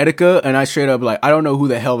seen Etika?" And I straight up like, "I don't know who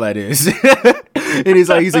the hell that is." And he's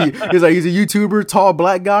a YouTuber, tall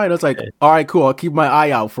black guy. And I was like, "All right, cool. I'll keep my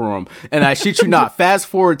eye out for him." And I shit you not, fast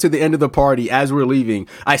forward to the end of the party as we're leaving,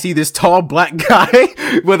 I see this tall black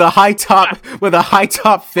guy with a high top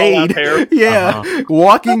fade. Yeah.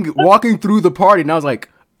 Walking through the party. And I was like,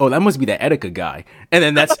 "Oh, that must be the Etika guy." And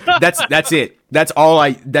then that's it. That's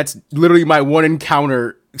literally my one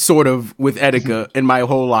encounter sort of with Etika in my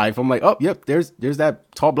whole life. I'm like, "Oh, yep, there's that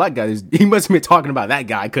tall black guy. He must have been talking about that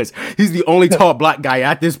guy because he's the only tall black guy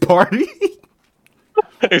at this party."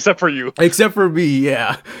 Except for you. Except for me,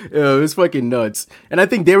 yeah. It was fucking nuts. And I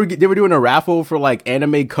think they were doing a raffle for like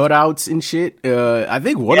anime cutouts and shit. I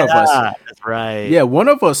think one of us. That's right. Yeah, one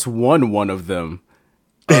of us won one of them.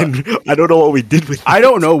 And I don't know what we did with it. I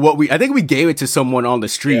don't know I think we gave it to someone on the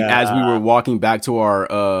street as we were walking back to our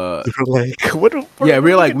like, what the fuck? Yeah,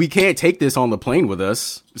 we were like, we can't take this on the plane with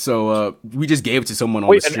us. So we just gave it to someone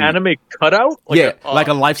on the street. An anime cutout? Like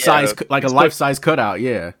a life size cutout,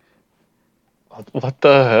 yeah. What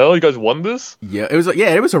the hell? You guys won this? Yeah, it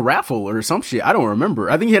was a raffle or some shit. I don't remember.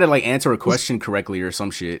 I think he had to like answer a question correctly or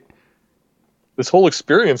some shit. This whole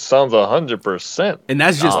experience sounds 100%. And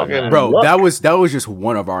that's just, bro. That was just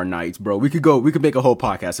one of our nights, bro. We could make a whole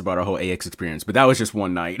podcast about our whole AX experience, but that was just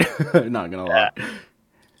one night. Not gonna lie.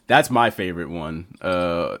 That's my favorite one.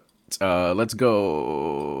 Let's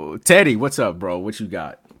go, Teddy. What's up, bro? What you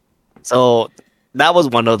got? So that was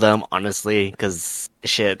one of them, honestly, because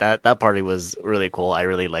shit, that party was really cool. I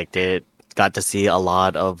really liked it. Got to see a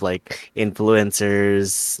lot of like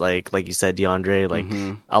influencers, like you said, DeAndre, like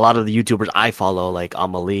a lot of the YouTubers I follow, like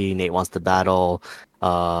Amelie, Nate Wants to Battle,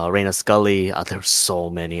 Raina Scully. There were so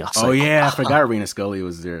many. I forgot Raina Scully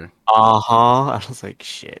was there. I was like,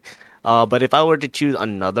 shit. But if I were to choose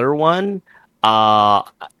another one, the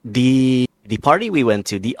party we went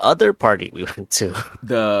to, the other party we went to,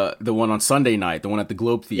 the one on Sunday night, the one at the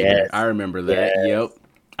Globe Theater. Yes. I remember that. Yes. Yep.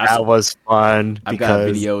 That was fun. I've got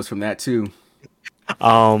videos from that too.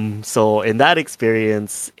 So in that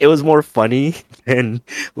experience, it was more funny and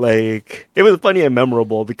like it was funny and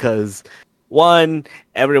memorable because one,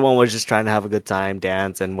 everyone was just trying to have a good time,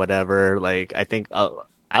 dance and whatever. Like I think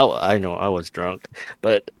I know I was drunk,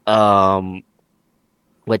 but what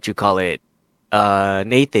you call it?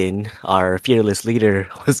 Nathan, our fearless leader,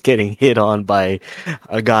 was getting hit on by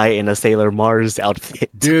a guy in a Sailor Mars outfit.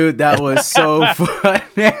 Dude, that was so fun.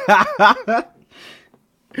 That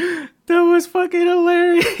was fucking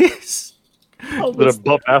hilarious. Did a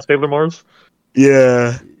buff ass Sailor Mars?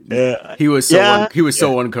 Yeah. He was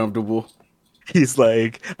so uncomfortable. He's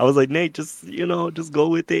like, I was like, Nate, just go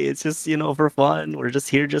with it. It's just, for fun. We're just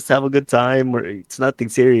here, just have a good time. It's nothing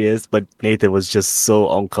serious. But Nathan was just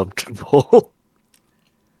so uncomfortable.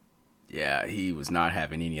 Yeah, he was not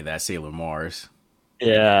having any of that Sailor Mars.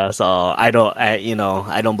 Yeah, so I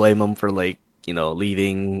don't blame him for like,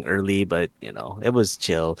 leaving early, but it was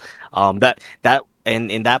chill. That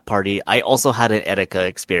and in that party, I also had an Etika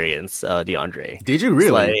experience, DeAndre. Did you It's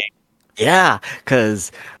really? like, yeah,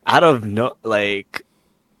 because out of no, like,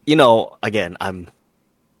 again, I'm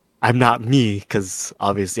not me because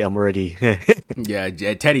obviously I'm already, Yeah,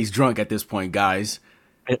 Teddy's drunk at this point, guys.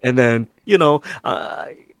 and then you're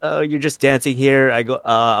just dancing here.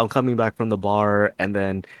 I'm coming back from the bar, and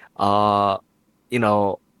then uh, you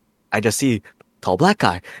know, I just see tall black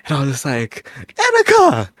guy, and I was just like,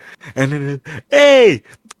 Annika, and then hey,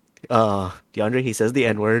 DeAndre, he says the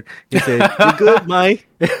N word. He said, "You good, Mike?"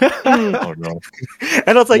 Oh no.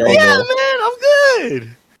 And I was like, Yeah, "Yeah, no. man, I'm good."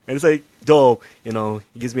 And it's like, dope. He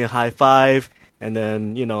gives me a high five, and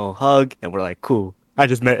then hug, and we're like, cool. I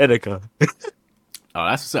just met Etika. Oh,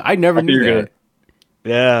 that's I never knew you're that.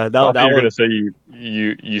 Yeah, I that thought you were was gonna say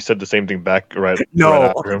you said the same thing back right no.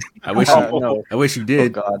 after him. I wish No. I wish you Oh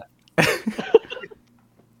did. God.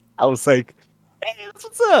 I was like, hey, that's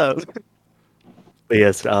what's up. But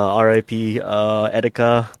yes, R.I.P.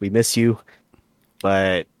 Etika, we miss you.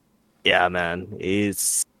 But yeah, man,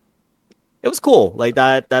 it was cool. Like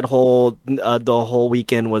that whole the whole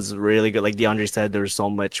weekend was really good. Like DeAndre said, there's so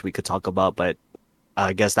much we could talk about, but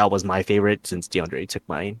I guess that was my favorite since DeAndre took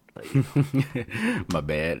mine. Like, My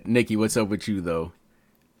bad. Nikki, what's up with you though?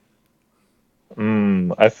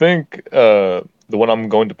 I think the one I'm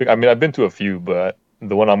going to pick. I mean, I've been to a few, but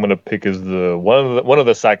the one I'm going to pick is the one of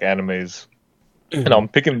the SAC animes, and I'm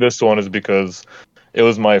picking this one is because it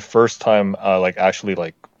was my first time like actually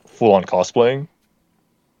like full on cosplaying,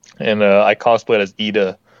 and I cosplayed as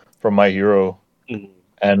Ida from My Hero,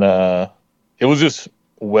 and it was just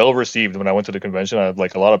well received when I went to the convention. I had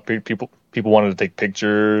like a lot of people wanted to take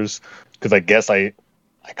pictures because I guess I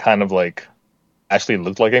kind of like actually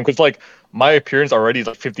looked like him because like my appearance already is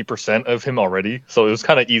like 50% of him already, so it was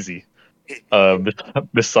kind of easy.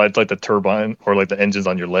 Besides like the turbine or like the engines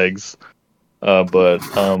on your legs, but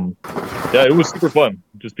yeah, it was super fun.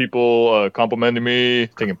 Just people complimenting me,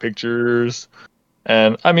 taking pictures,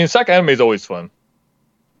 and I mean, SAC anime is always fun.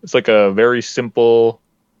 It's like a very simple,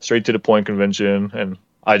 straight to the point convention, and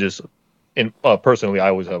I just, personally, I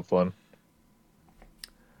always have fun.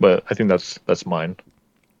 But I think that's mine.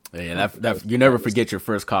 Yeah, that you never forget your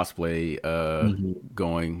first cosplay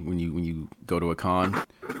going when you go to a con.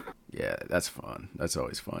 Yeah, that's fun. That's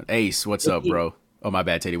always fun. Ace, what's up, bro? Oh, my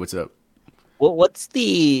bad, Teddy. What's up? what was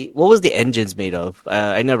the engines made of?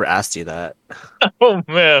 I never asked you that. Oh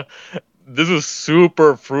man, this is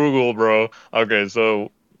super frugal, bro. Okay,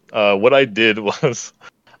 so what I did was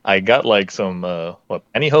I got like some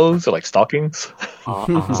pantyhose or like stockings.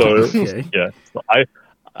 So Okay. yeah, so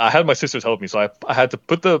I had my sisters help me, so I had to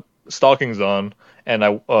put the stockings on, and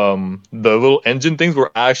the little engine things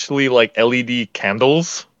were actually like LED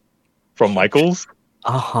candles from Michaels.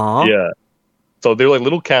 Uh-huh. Yeah, so they're like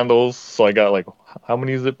little candles. So I got like how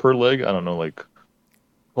many is it per leg? I don't know, like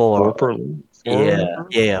four per leg.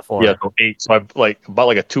 Yeah, 4. Yeah, so 8. So I like bought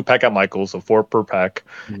like a 2-pack at Michaels, so 4 per pack,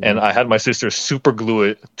 and I had my sister super glue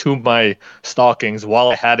it to my stockings while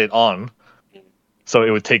I had it on, so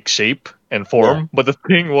it would take shape and form. Yeah. But the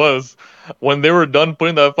thing was, when they were done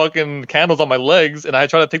putting the fucking candles on my legs, and I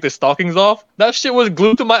tried to take the stockings off, that shit was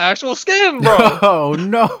glued to my actual skin, bro. Oh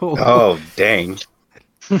no. Oh dang!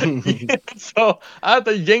 So I had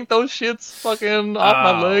to yank those shits fucking off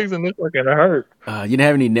my legs, and it fucking hurt. You didn't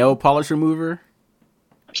have any nail polish remover?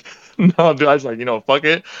 No, dude, I was like, fuck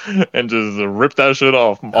it, and just rip that shit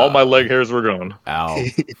off. All my leg hairs were gone. Ow.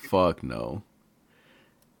 Fuck no.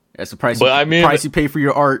 That's the price. But I mean- price you pay for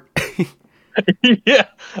your art. Yeah,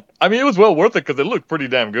 I mean, it was well worth it because it looked pretty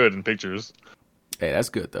damn good in pictures. Hey, that's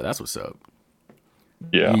good though. That's what's up.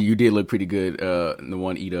 Yeah. You did look pretty good. In the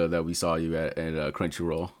one Ida that we saw you at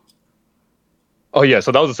Crunchyroll. Oh yeah,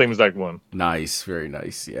 so that was the same exact one. Nice, very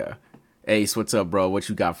nice. Yeah. Ace, what's up, bro? What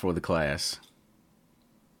you got for the class?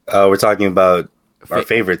 We're talking about our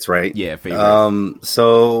favorites, right? Yeah, favorite.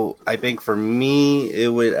 So I think for me, it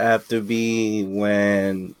would have to be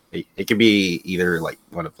when it could be either like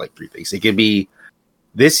one of like 3 things. It could be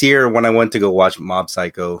this year when I went to go watch Mob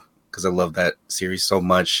Psycho because I love that series so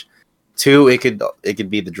much. 2, it could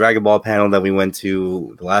be the Dragon Ball panel that we went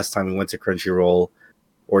to the last time we went to Crunchyroll.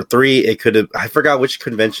 Or 3, it could have, I forgot which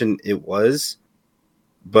convention it was,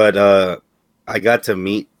 but I got to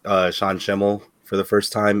meet Sean Schemmel for the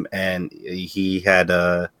first time, and he had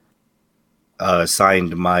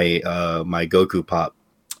signed my my Goku pop.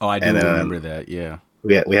 Oh, I do and then, remember that. Yeah.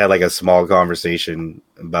 We had like a small conversation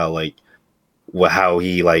about like how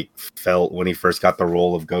he like felt when he first got the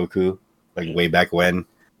role of Goku, like way back when.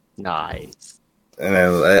 Nice. And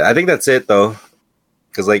I think that's it though,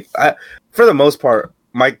 because like for the most part,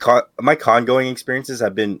 my con going experiences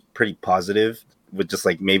have been pretty positive, with just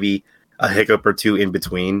like maybe a hiccup or two in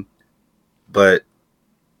between, but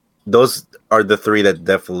those are the three that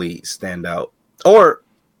definitely stand out. Or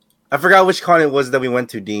I forgot which con it was that we went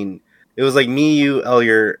to, Dean. It was like me, you,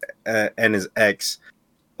 Elliot, and his ex.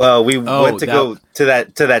 We went to go to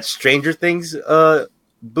that Stranger Things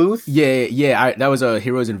booth. Yeah. That was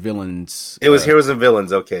Heroes and Villains. It was Heroes and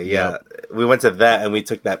Villains. Okay, yeah. Yep. We went to that and we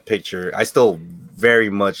took that picture. I still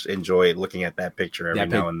very much enjoy looking at that picture every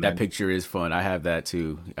now and then. That picture is fun. I have that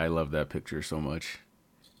too. I love that picture so much.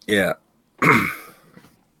 Yeah.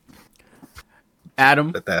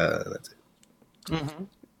 Adam. But that's it. Mm-hmm.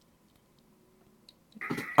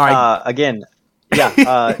 All right. Again,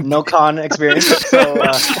 no con experience.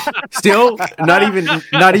 So, Still not even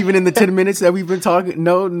in the 10 minutes that we've been talking.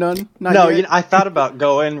 No, none. No, I thought about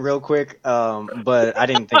going real quick, but I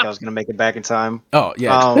didn't think I was gonna make it back in time. Oh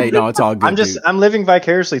yeah, hey, no, it's all good. I'm living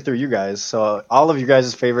vicariously through you guys, so all of you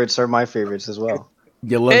guys' favorites are my favorites as well.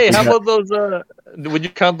 Hey, how about those? Would you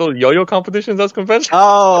count those yo-yo competitions as convention?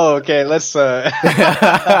 Oh, okay. Let's.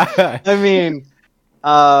 I mean,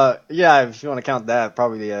 yeah. If you want to count that,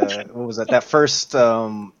 probably what was that? That first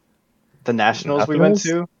the nationals we went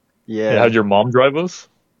to. Yeah. How'd your mom drive us?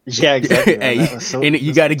 Yeah, exactly. Hey,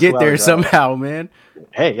 you got to get there somehow, man.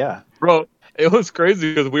 Hey, yeah, bro. It was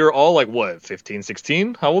crazy because we were all like, what, 15,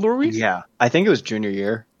 16? How old were we? Yeah, I think it was junior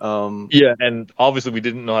year. Yeah, and obviously we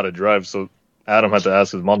didn't know how to drive, so Adam had to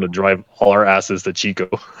ask his mom to drive all our asses to Chico.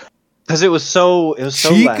 Because it was so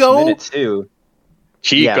Chico? last minute too.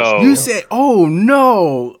 Chico. You said, "Oh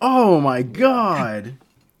no! Oh my god!"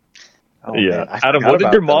 Oh, yeah, man, Adam, what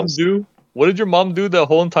did your mom do? What did your mom do the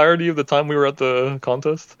whole entirety of the time we were at the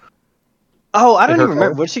contest? Oh, I don't even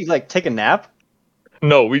remember. Would she like take a nap?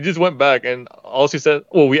 No, we just went back and all she said.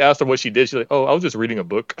 Well, we asked her what she did. She's like, "Oh, I was just reading a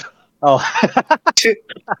book." Oh,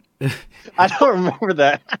 I don't remember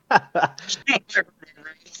that.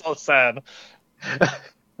 So sad.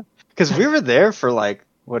 Because we were there for like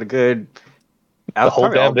what a good the whole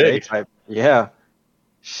damn day. Type. Yeah.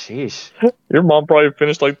 Sheesh. Your mom probably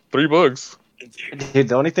finished like 3 books. Dude,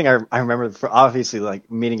 the only thing I remember, for obviously like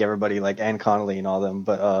meeting everybody, like Ann Connolly and all them,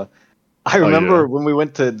 but I remember when we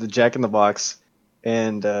went to the Jack in the Box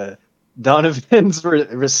and Donovan's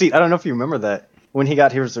receipt. I don't know if you remember that. When he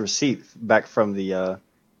got his receipt back from the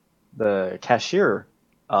cashier,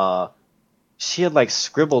 she had like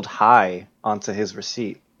scribbled "hi" onto his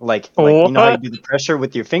receipt, like you know how you do the pressure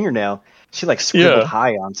with your fingernail. She like scribbled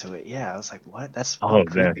 "hi" onto it. Yeah, I was like, what? That's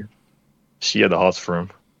creepy. Man. She had the hots for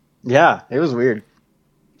him. Yeah, it was weird.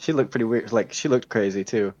 She looked pretty weird. Like she looked crazy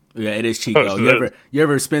too. Yeah, it is Chico. You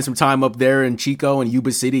ever spend some time up there in Chico and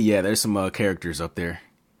Yuba City? Yeah, there's some characters up there.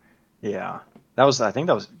 Yeah. I think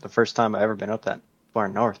that was the first time I ever been up that far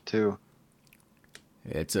north too.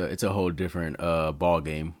 It's a whole different ball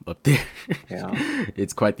game up there. Yeah.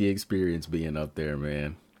 It's quite the experience being up there,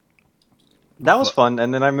 man. That was fun.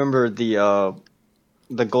 And then I remember the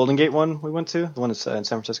Golden Gate one we went to, the one in San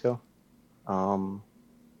Francisco.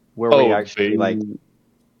 Where we actually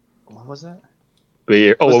what was that? Bay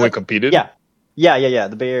Area. When we competed? Yeah.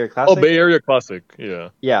 The Bay Area Classic. Oh, Bay Area Classic. Yeah.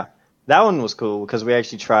 Yeah. That one was cool because we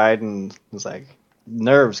actually tried and it was like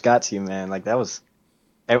nerves got to you, man. Like that was,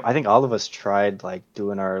 I think all of us tried like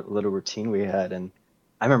doing our little routine we had, and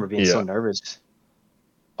I remember being so nervous.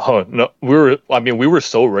 Oh no, we were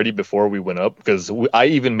so ready before we went up because I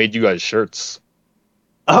even made you guys shirts.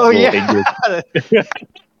 Oh yeah. Yeah.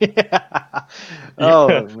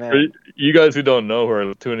 Oh man. For you guys who don't know, who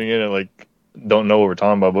are tuning in and like don't know what we're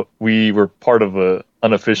talking about, but we were part of a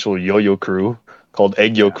unofficial yo-yo crew called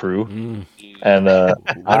Egg Yo Crew, and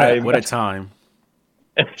what a time!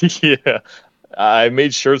 Yeah, I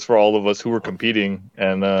made shirts for all of us who were competing,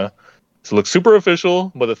 and it looked super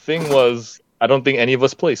official. But the thing was, I don't think any of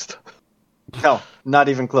us placed. No, not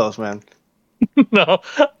even close, man. No,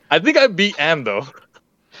 I think I beat Am though.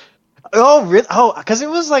 Oh, really? Oh, because it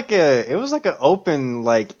was like an open,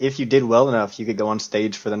 like if you did well enough, you could go on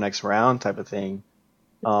stage for the next round type of thing.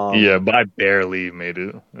 Yeah, but I barely made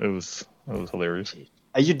it. It was hilarious.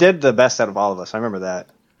 You did the best out of all of us. I remember that.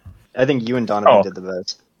 I think you and Donovan did the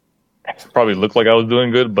best. Probably looked like I was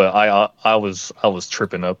doing good, but I was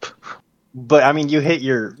tripping up. But I mean, you hit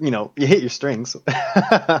your strings.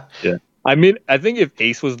 Yeah, I mean, I think if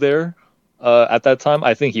Ace was there at that time,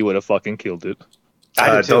 I think he would have fucking killed it.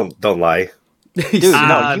 Don't lie, dude.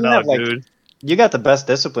 Dude. You got the best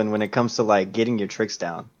discipline when it comes to like getting your tricks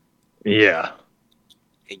down. Yeah.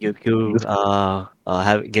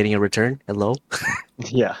 Goku getting a return. Hello.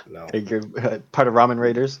 Yeah, No. you're part of Ramen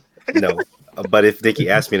Raiders. No. But if Nikki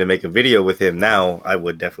asked me to make a video with him now, I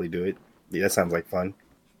would definitely do it. Yeah, that sounds like fun.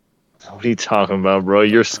 What are you talking about, bro?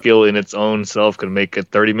 Your skill in its own self could make a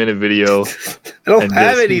 30-minute video. I don't And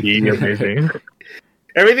have just anything. be amazing.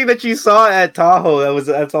 Everything that you saw at Tahoe,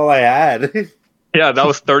 that's all I had. Yeah, that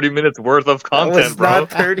was 30 minutes worth of That content, was bro. not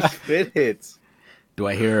 30 minutes. Do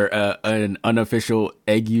I hear an unofficial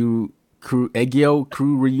Eggio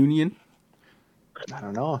crew reunion? I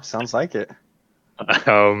don't know. Sounds like it. Oh,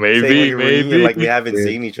 Saying maybe, like a reunion, maybe. like we haven't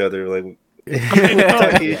seen each other. Like we're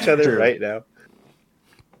talking to each other True. right now.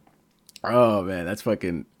 Oh man, that's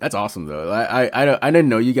awesome though. I didn't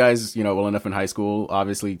know you guys, well enough in high school,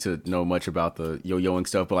 obviously, to know much about the yo-yoing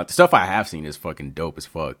stuff, but like the stuff I have seen is fucking dope as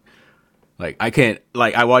fuck. Like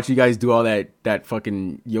I watch you guys do all that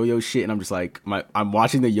fucking yo-yo shit, and I'm just like, I'm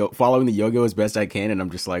watching following the yo-yo as best I can, and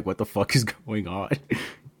I'm just like, what the fuck is going on?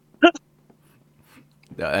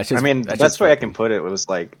 That's just, I mean, the that's best just way I fucking- can put it was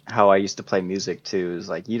like how I used to play music too. Is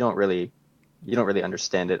like you don't really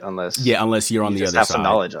understand it unless unless you're on you the just other have side. some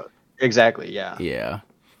knowledge of it. Exactly. Yeah. Yeah.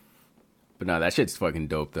 But no, that shit's fucking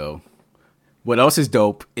dope though. What else is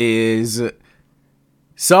dope is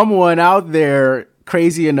someone out there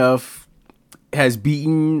crazy enough has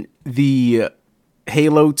beaten the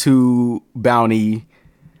Halo 2 bounty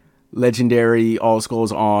legendary all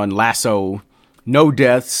skulls on LASO, no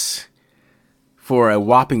deaths, for a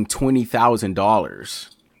whopping $20,000.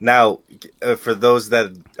 Now, for those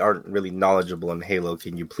that aren't really knowledgeable in Halo,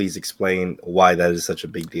 can you please explain why that is such a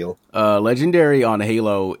big deal? Legendary on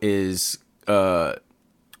Halo is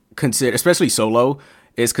considered, especially solo,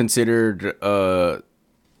 is considered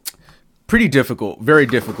pretty difficult, very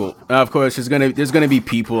difficult. Of course, there's gonna be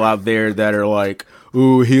people out there that are like,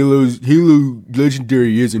 "Oh, Halo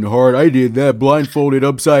Legendary isn't hard. I did that blindfolded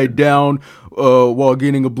upside down while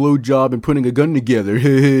getting a blowjob and putting a gun together."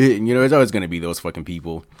 There's always gonna be those fucking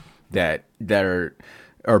people that are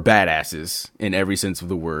badasses in every sense of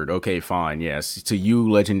the word. Okay, fine, yes. To you,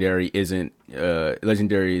 Legendary isn't.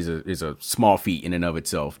 Legendary is a small feat in and of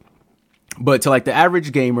itself. But to like the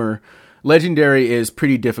average gamer, Legendary is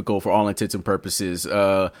pretty difficult for all intents and purposes.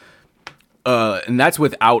 And that's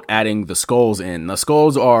without adding the skulls in. The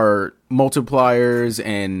skulls are multipliers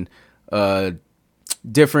and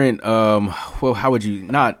different. Well, how would you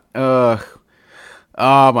not? Oh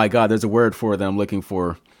my God, there's a word for it that I'm looking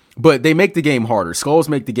for. But they make the game harder. Skulls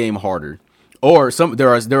make the game harder, or there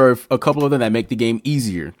are a couple of them that make the game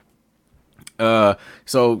easier.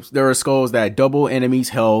 So there are skulls that double enemies'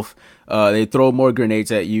 health. They throw more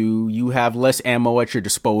grenades at you. You have less ammo at your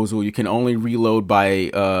disposal. You can only reload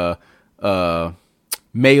by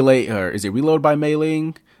melee, or is it reload by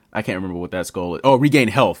meleeing? I can't remember what that skull is. Oh, regain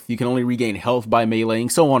health. You can only regain health by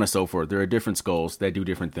meleeing, so on and so forth. There are different skulls that do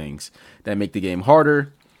different things that make the game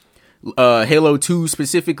harder. Halo 2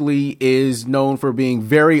 specifically is known for being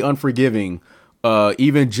very unforgiving,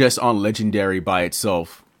 even just on Legendary by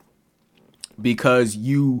itself, because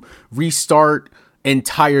you restart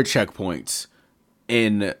entire checkpoints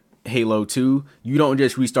in Halo 2. You don't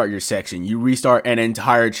just restart your section, you restart an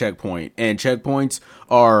entire checkpoint, and checkpoints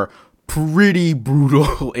are pretty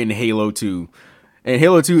brutal in Halo 2. And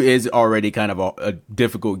Halo 2 is already kind of a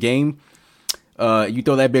difficult game. You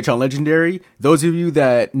throw that bitch on Legendary. Those of you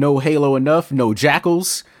that know Halo enough know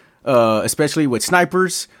jackals, especially with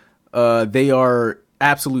snipers. They are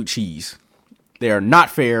absolute cheese. They are not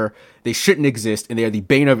fair. They shouldn't exist, and they are the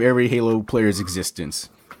bane of every Halo player's existence.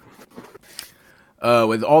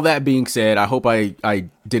 With all that being said, I hope I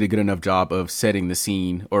did a good enough job of setting the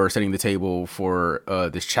scene or setting the table for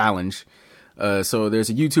this challenge. So there's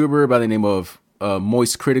a YouTuber by the name of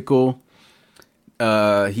Moist Critical.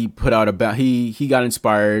 He put out he got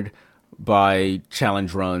inspired by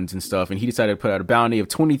challenge runs and stuff, and he decided to put out a bounty of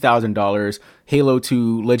 $20,000. Halo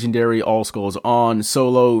 2 Legendary All Skulls on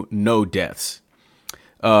solo, no deaths.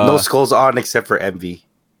 No skulls on except for Envy.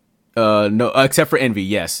 No, except for Envy.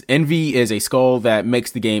 Yes, Envy is a skull that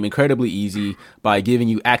makes the game incredibly easy by giving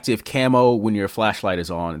you active camo when your flashlight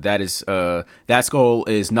is on. That skull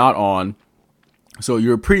is not on, so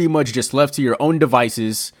you're pretty much just left to your own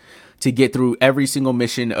devices to get through every single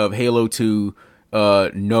mission of Halo 2,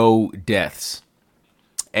 no deaths.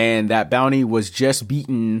 And that bounty was just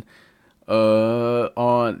beaten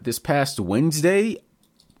on this past Wednesday,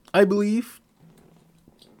 I believe.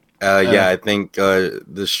 Yeah, I think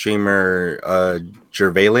the streamer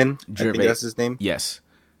Jervalin, I think that's his name. Yes.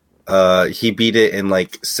 He beat it in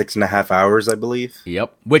like 6.5 hours, I believe.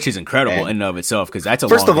 Yep, which is incredible in and of itself, because that's a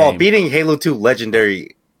First long of all, game. beating Halo 2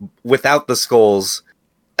 Legendary without the skulls,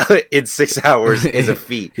 in 6 hours is a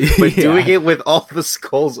feat. But Yeah. doing it with all the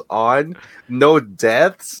skulls on, no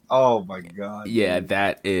deaths. Oh my god. Yeah,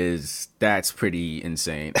 dude. that's pretty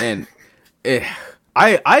insane. And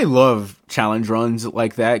I love challenge runs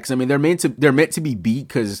like that because I mean they're meant to be beat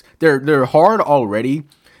because they're hard already,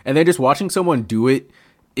 and then just watching someone do it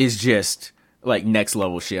is just like next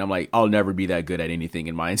level shit. I'm like, I'll never be that good at anything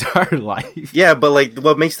in my entire life. Yeah, but like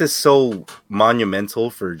what makes this so monumental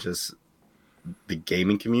for just the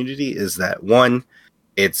gaming community is that one,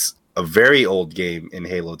 it's a very old game in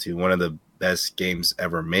Halo 2, one of the best games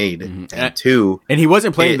ever made. Mhm. And two, And he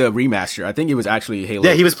wasn't playing the remaster. I think it was actually Halo.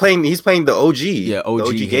 yeah, he's playing the OG. Yeah, OG the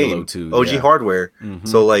OG Halo game, 2, OG yeah. hardware. Mhm.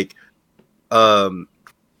 So like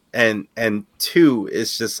and two,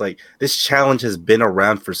 it's just like this challenge has been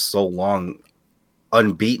around for so long,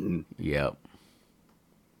 unbeaten. Yep.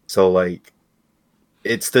 So like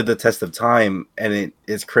it stood the test of time, and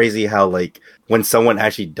it's crazy how like when someone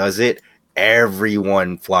actually does it,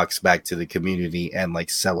 everyone flocks back to the community and like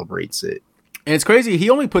celebrates it. And it's crazy. He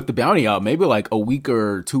only put the bounty out maybe like a week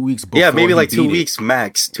or 2 weeks before. Yeah, maybe he like 2 beat it. weeks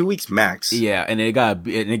max. 2 weeks max. Yeah, and it got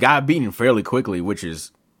beaten fairly quickly,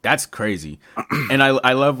 that's crazy. And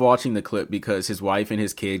I love watching the clip because his wife and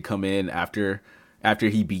his kid come in after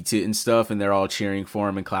he beats it and stuff, and they're all cheering for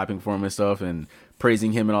him and clapping for him and stuff and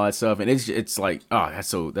praising him and all that stuff. And it's like, oh,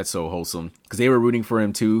 that's so wholesome because they were rooting for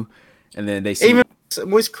him too. And then they see Even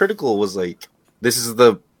most critical was like, this is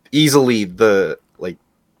easily the like,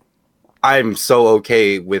 I'm so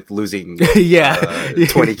okay with losing yeah,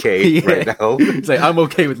 20K Yeah. right now. It's like I'm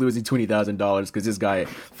okay with losing $20,000 because this guy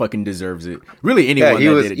fucking deserves it. Really, anyone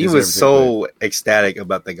Yeah, that did it he deserves was it, so ecstatic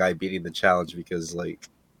about the guy beating the challenge because like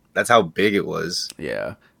that's how big it was. but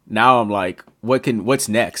yeah. Now I'm like, what's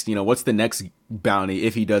next? You know, what's the next bounty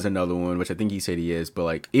if he does another one, which I think he said he is. But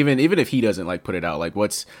like, even if he doesn't like put it out, like,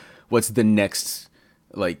 what's the next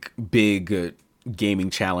like big gaming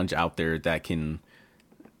challenge out there that can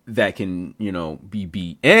be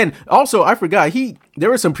beat? And also I forgot there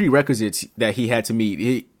were some prerequisites that he had to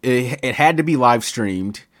meet. It had to be live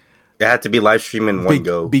streamed. It had to be live stream in one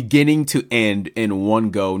go, beginning to end in one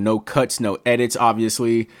go. No cuts, no edits.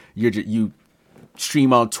 Obviously, you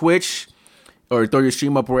stream on Twitch or throw your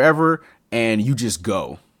stream up wherever, and you just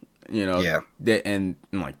go. You know, Yeah. And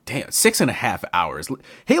I'm like, damn, 6.5 hours.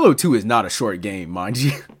 Halo 2 is not a short game, mind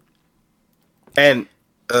you. And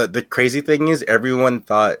the crazy thing is, everyone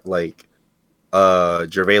thought like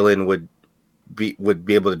Jervalen would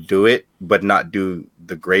be able to do it, but not do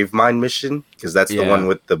the grave mine mission because that's the Yeah. one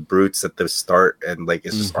with the brutes at the start, and like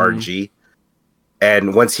it's just Mhm. RG.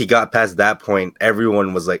 And once he got past that point,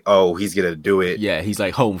 everyone was like, "Oh, he's gonna do it." Yeah, he's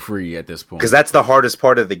like home free at this point. Because that's the hardest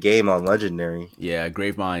part of the game on Legendary. Yeah,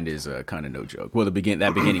 Gravemind is kind of no joke. Well, that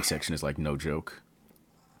beginning section is like no joke.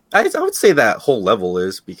 I would say that whole level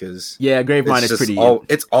is because Yeah, Gravemind it's is just pretty.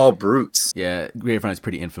 it's all brutes. Yeah, Gravemind is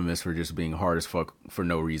pretty infamous for just being hard as fuck for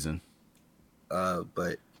no reason.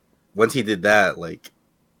 But once he did that, like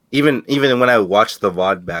even when I watched the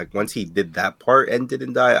VOD back, once he did that part and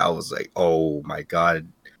didn't die, I was like, oh my god,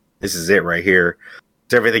 this is it right here.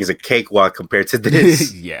 Everything's a cakewalk compared to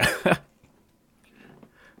this. Yeah.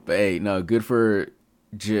 But hey, no, good for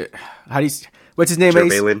what's his name? Ace?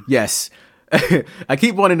 Jervalen. Yes. I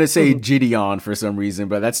keep wanting to say Gideon for some reason,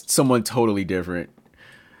 but that's someone totally different.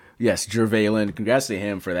 Yes, Jervalen. Congrats to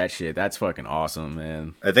him for that shit. That's fucking awesome,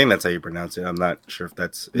 man. I think that's how you pronounce it. I'm not sure if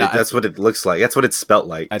that's No, that's what it looks like. That's what it's spelt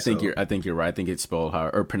like. I think so, you're right. I think it's spelled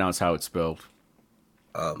pronounced how it's spelled.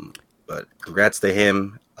 But congrats to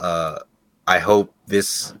him. I hope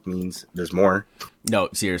this means there's more. No,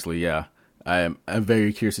 seriously, yeah. I'm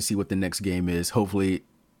very curious to see what the next game is. Hopefully,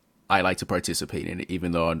 I like to participate in it,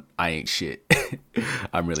 even though I ain't shit.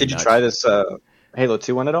 I'm really. Did you not try this Halo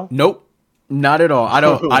 2 one at all? Nope, not at all.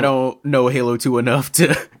 I don't know Halo 2 enough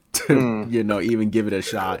to even give it a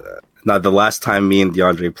shot. Now, the last time me and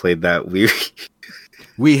DeAndre played that,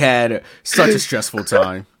 We had such a stressful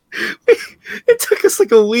time. it took us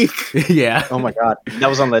like a week, Yeah, Oh my god, that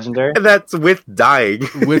was on Legendary. and that's with dying.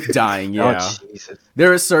 with dying. Yeah, Oh Jesus.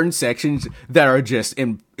 there are certain sections that are just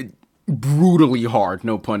brutally hard.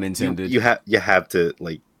 No pun intended. You have to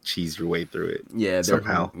like cheese your way through it. Yeah,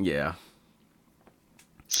 somehow. Yeah.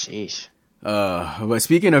 Sheesh. But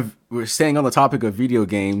speaking of, we're staying on the topic of video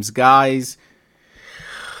games, guys.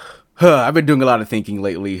 I've been doing a lot of thinking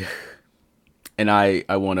lately, and I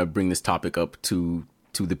want to bring this topic up to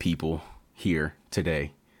the people here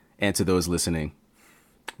today, and to those listening.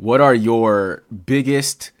 What are your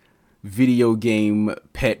biggest video game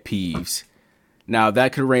pet peeves? Now,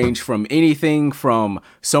 that could range from anything from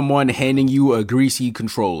someone handing you a greasy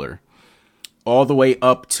controller, all the way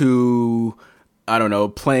up to I don't know,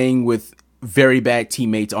 playing with very bad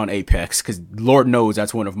teammates on Apex, because Lord knows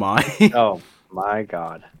that's one of mine. Oh my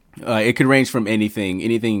god. It could range from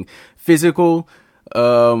anything physical,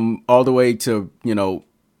 all the way to,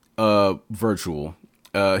 virtual.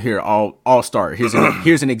 Here, I'll start. Here's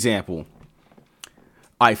an example.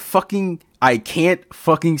 I can't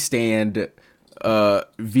fucking stand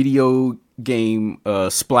video game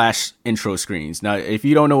splash intro screens. Now, if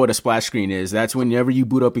you don't know what a splash screen is, that's whenever you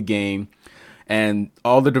boot up a game and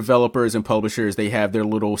all the developers and publishers, they have their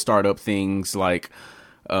little startup things like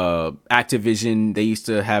Activision. They used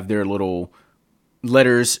to have their little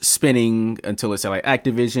letters spinning until it's like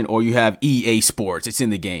Activision, or you have EA Sports. It's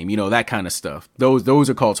in the game, that kind of stuff. Those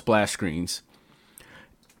are called splash screens.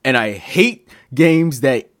 And I hate games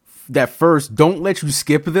that first don't let you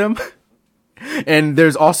skip them. And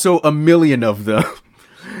there's also a million of them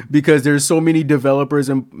because there's so many developers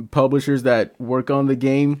and publishers that work on the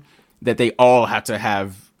game that they all have to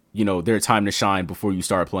have, their time to shine before you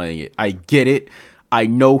start playing it. I get it. I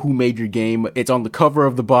know who made your game. It's on the cover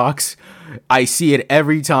of the box. I see it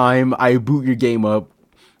every time I boot your game up.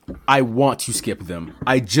 I want to skip them.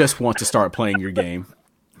 I just want to start playing your game.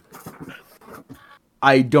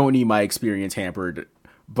 I don't need my experience hampered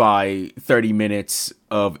by 30 minutes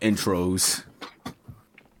of intros.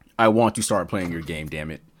 I want to start playing your game, damn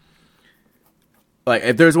it. Like,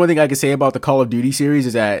 if there's one thing I can say about the Call of Duty series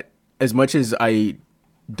is that as much as I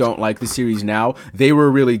don't like the series now, they were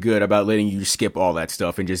really good about letting you skip all that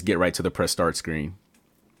stuff and just get right to the press start screen.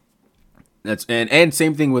 And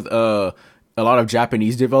same thing with a lot of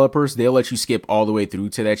Japanese developers. They'll let you skip all the way through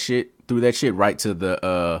that shit right to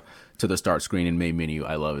the start screen and main menu.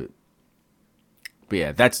 I love it. But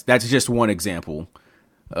yeah, that's just one example.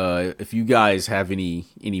 If you guys have any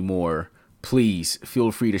more, please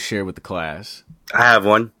feel free to share with the class. I have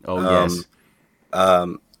one. Oh, yes.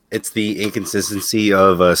 It's the inconsistency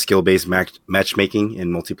of skill-based matchmaking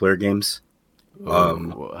in multiplayer games.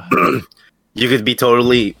 You could be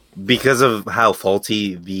totally, because of how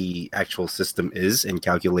faulty the actual system is in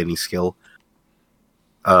calculating skill,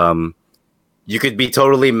 you could be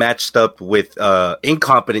totally matched up with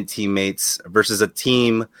incompetent teammates versus a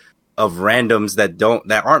team of randoms that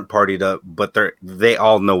aren't partied up, but they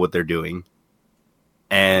all know what they're doing.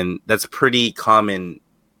 And that's pretty common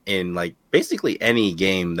in like basically any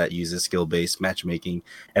game that uses skill-based matchmaking.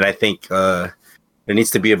 And I think there needs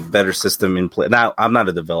to be a better system in play. Now, I'm not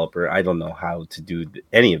a developer. I don't know how to do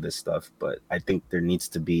any of this stuff, but I think there needs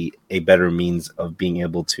to be a better means of being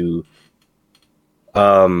able to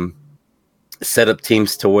set up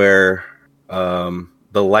teams to where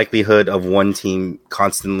the likelihood of one team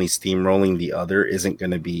constantly steamrolling the other isn't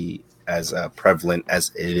going to be as prevalent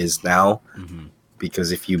as it is now. Mm-hmm.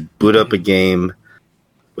 Because if you boot up a game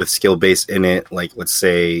with skill based in it, like let's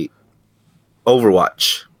say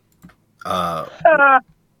Overwatch,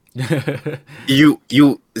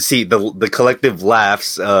 you see the collective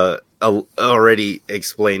laughs already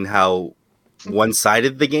explain how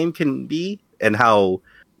one-sided the game can be and how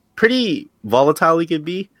pretty volatile it can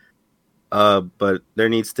be. But there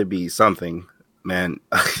needs to be something, man.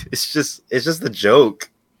 It's just a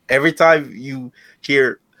joke. Every time you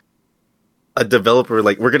hear a developer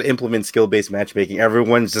like, we're gonna implement skill-based matchmaking,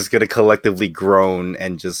 everyone's just gonna collectively groan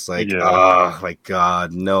and just like, oh my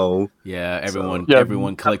god, no. Yeah,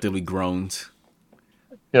 everyone collectively groans.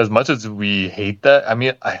 Yeah, as much as we hate that, I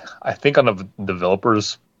mean, I think on a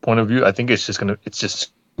developer's point of view, I think it's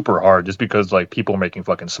just super hard, just because like people are making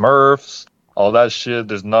fucking Smurfs, all that shit.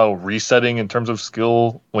 There's no resetting in terms of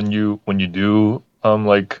skill when you do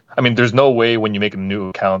there's no way when you make a new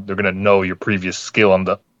account they're gonna know your previous skill on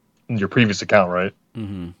your previous account, right?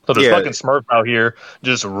 Mm-hmm. So there's fucking Smurf out here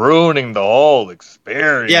just ruining the whole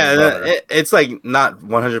experience. Yeah, it's like not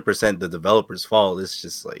 100% the developer's fault. It's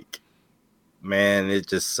just like, man, it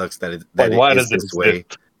just sucks that it is this way.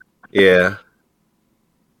 Yeah.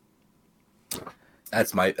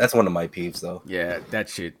 That's one of my peeves, though. Yeah, that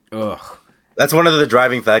shit. Ugh. That's one of the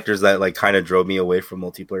driving factors that like kind of drove me away from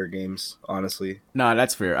multiplayer games, honestly. Nah,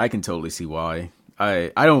 that's fair. I can totally see why.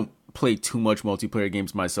 I don't play too much multiplayer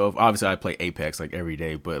games myself. Obviously, I play Apex like every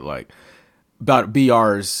day, but like about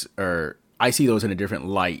BRs, or I see those in a different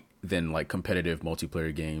light than like competitive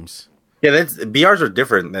multiplayer games. Yeah, BRs are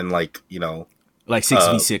different than like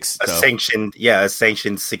 6v6 stuff. A sanctioned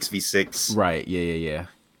 6v6. Right. Yeah.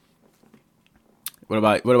 What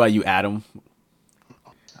about you, Adam?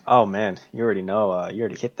 Oh man, you already know. You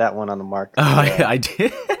already hit that one on the mark. I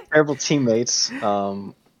did. Terrible teammates.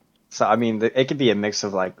 So I mean, it could be a mix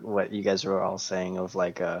of like what you guys were all saying, of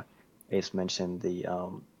like Ace mentioned, the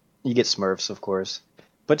you get Smurfs, of course,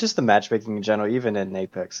 but just the matchmaking in general, even in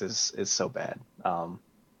Apex, is so bad.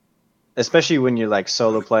 Especially when you're like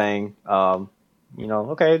solo playing.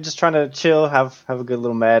 Okay, just trying to chill, have a good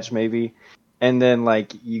little match maybe, and then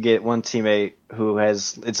like you get one teammate who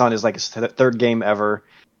has it's on his like his third game ever,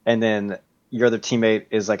 and then your other teammate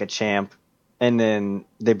is like a champ, and then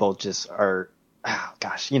they both just are, oh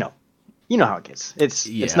gosh, you know how it gets. It's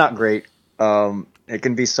Yeah. not great. It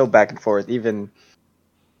can be so back and forth. Even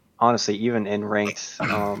honestly, even in ranked,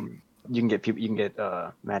 you can get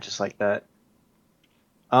matches like that.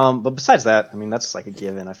 But besides that, I mean, that's like a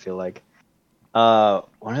given. I feel like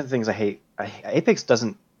one of the things I hate, Apex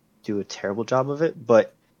doesn't do a terrible job of it,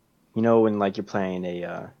 but when like you're playing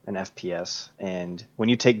an FPS and when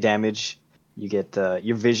you take damage, you get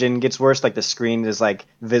your vision gets worse. Like the screen is like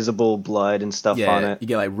visible blood and stuff on Yeah, it. you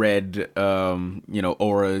get like red,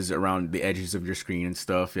 auras around the edges of your screen and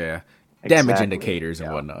stuff. Yeah, damage Exactly, indicators and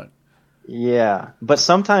yeah. whatnot. Yeah, but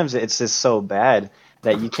sometimes it's just so bad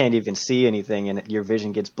that you can't even see anything, and your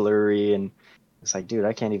vision gets blurry, and it's like, dude,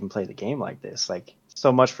 I can't even play the game like this. Like,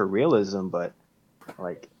 so much for realism, but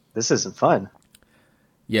like, this isn't fun.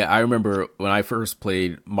 Yeah, I remember when I first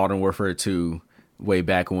played Modern Warfare 2 way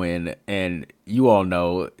back when, and you all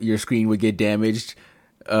know your screen would get damaged,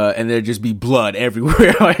 and there'd just be blood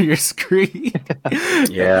everywhere on your screen.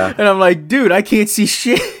 Yeah. And I'm like, dude, I can't see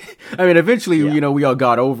shit. I mean, eventually, Yeah. we all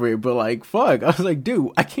got over it, but like, fuck. I was like,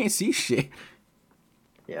 dude, I can't see shit.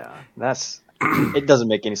 Yeah, it doesn't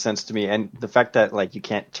make any sense to me, and the fact that like you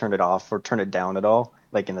can't turn it off or turn it down at all,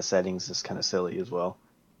 like in the settings, is kind of silly as well.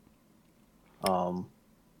 And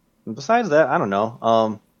besides that, I don't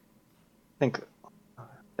know. Think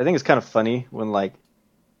I think it's kind of funny when like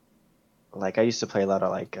I used to play a lot of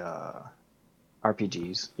like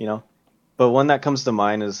RPGs, but one that comes to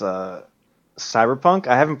mind is Cyberpunk.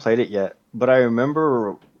 I haven't played it yet, but I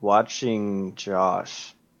remember watching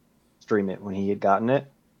Josh stream it when he had gotten it.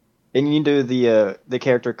 And you do the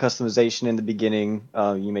character customization in the beginning.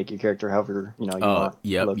 You make your character however you want.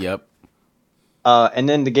 Yep. And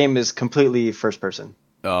then the game is completely first person,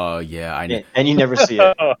 Oh, yeah, I know. and you never see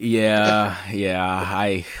it. Yeah.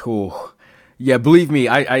 Yeah, believe me,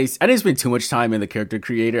 I didn't spend too much time in the character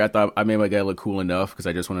creator. I thought I made my guy look cool enough because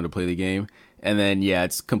I just wanted to play the game. And then, yeah,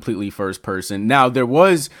 it's completely first person. Now,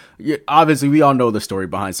 obviously, we all know the story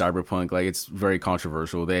behind Cyberpunk. Like, it's very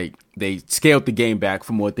controversial. They scaled the game back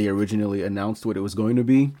from what they originally announced what it was going to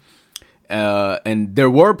be. And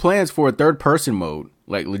there were plans for a third person mode,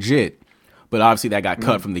 like legit. But obviously, that got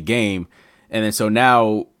cut from the game. And then so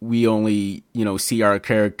now we only, see our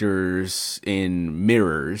characters in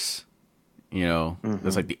mirrors,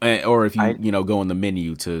 That's like or if you, go in the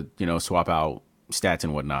menu to, swap out stats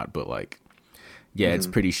and whatnot. But like, yeah, it's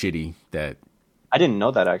pretty shitty that. I didn't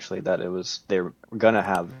know that actually, that they were gonna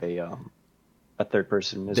have a third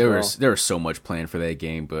person as well. There was so much planned for that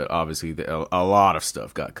game, but obviously a lot of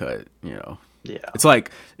stuff got cut, Yeah. It's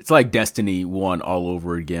like Destiny 1 all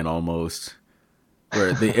over again almost.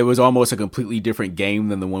 Where it was almost a completely different game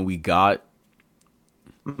than the one we got,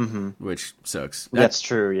 which sucks. That's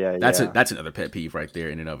true. Yeah, that's another pet peeve right there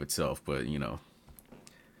in and of itself. But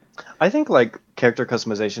I think like character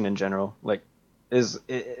customization in general, like is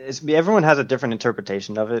everyone has a different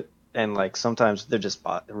interpretation of it, and like sometimes they're just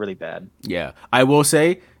really bad. Yeah, I will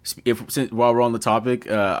say while we're on the topic,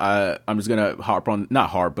 I'm just gonna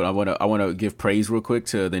but I wanna give praise real quick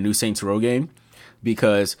to the new Saints Row game.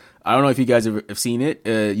 Because I don't know if you guys have seen it.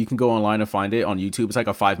 You can go online and find it on YouTube. It's like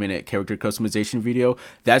a 5-minute character customization video.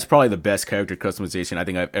 That's probably the best character customization I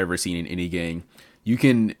think I've ever seen in any game. You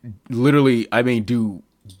can literally, do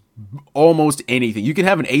almost anything. You can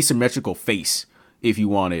have an asymmetrical face if you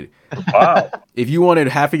wanted. Wow. If you wanted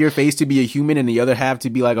half of your face to be a human and the other half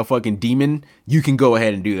to be like a fucking demon, you can go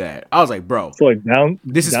ahead and do that. I was like, bro. So like down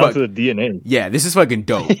to the DNA. Yeah, this is fucking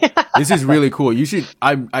dope. This is really cool. You should.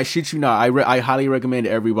 I shit you not. I highly recommend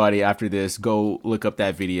everybody after this go look up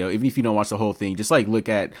that video. Even if you don't watch the whole thing, just like look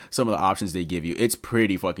at some of the options they give you. It's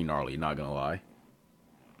pretty fucking gnarly. Not gonna lie.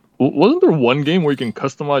 Wasn't there one game where you can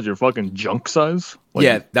customize your fucking junk size?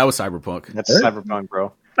 Yeah, that was Cyberpunk. That's Cyberpunk,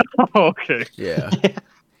 bro. Oh, okay. Yeah.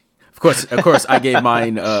 Of course, I gave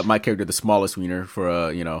mine my character the smallest wiener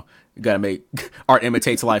for gotta make art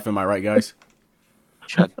imitates life. Am I right, guys?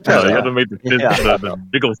 You have to make the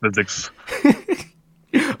jiggle physics.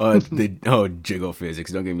 Jiggle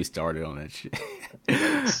physics. Don't get me started on that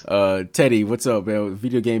shit. Teddy, what's up, man?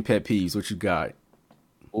 Video game pet peeves. What you got?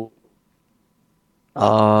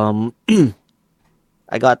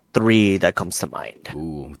 I got 3 that comes to mind.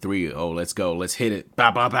 Ooh, 3. Oh, let's go. Let's hit it.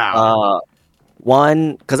 Bow, bow, bow.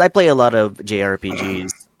 One, because I play a lot of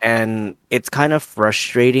JRPGs, and it's kind of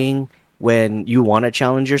frustrating when you want to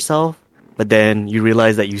challenge yourself, but then you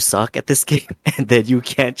realize that you suck at this game, and then you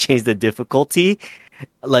can't change the difficulty,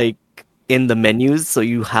 like in the menus, so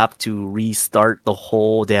you have to restart the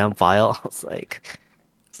whole damn file. I was like,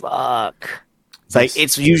 fuck. It's like Yes.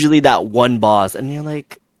 it's usually that one boss, and you're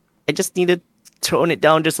like, I just need to tone it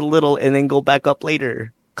down just a little and then go back up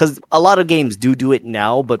later. Because a lot of games do it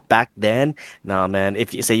now, but back then, nah, man.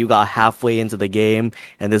 If you say you got halfway into the game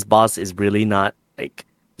and this boss is really not like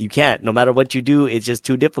you can't. No matter what you do, it's just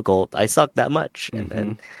too difficult. I suck that much, and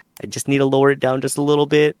then I just need to lower it down just a little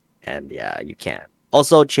bit, and yeah, you can't.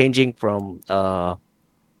 Also, changing from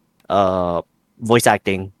voice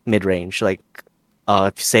acting mid range, like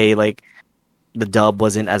if you say like the dub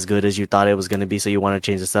wasn't as good as you thought it was going to be, so you want to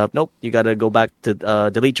change this up. Nope, you got to go back to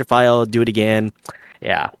delete your file, do it again.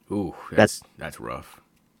 Yeah, Ooh, That's- that's rough.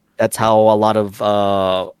 that's how a lot of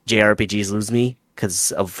JRPGs lose me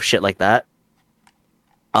because of shit like that.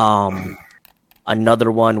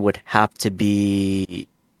 Another one would have to be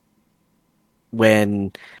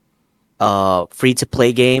when free to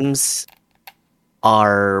play games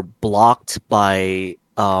are blocked by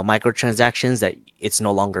microtransactions that it's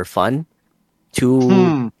no longer fun.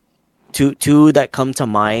 Two that come to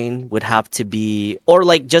mind would have to be, or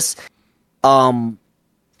like just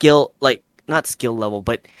skill, like not skill level,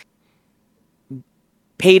 but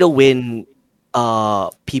pay to win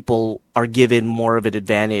people are given more of an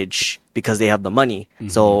advantage because they have the money.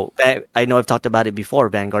 So I know I've talked about it before,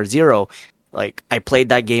 Vanguard Zero. Like I played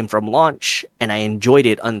that game from launch and I enjoyed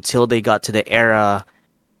it until they got to the era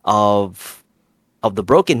of the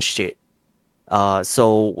broken shit.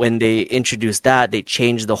 So when they introduced that, they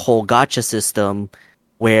changed the whole gacha system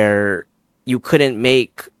where you couldn't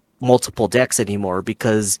make multiple decks anymore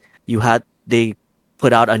because they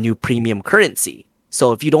put out a new premium currency.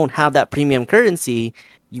 So if you don't have that premium currency,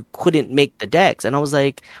 you couldn't make the decks. And I was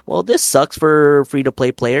like, well, this sucks for free to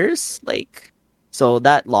play players. Like, so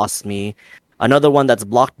that lost me. Another one that's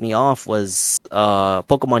blocked me off was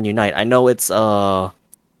Pokemon Unite. I know it's a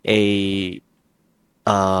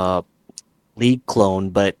League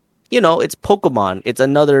clone, but it's Pokemon. It's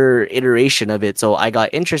another iteration of it. So I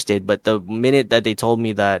got interested, but the minute that they told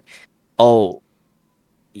me that, oh,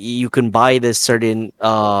 you can buy this certain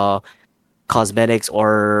cosmetics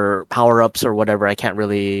or power-ups or whatever, I can't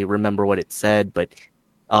really remember what it said, but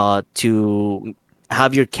to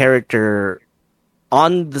have your character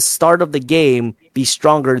on the start of the game be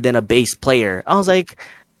stronger than a base player. I was like,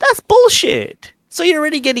 that's bullshit. So you're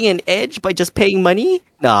already getting an edge by just paying money?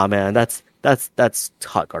 Nah, man, that's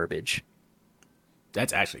hot garbage.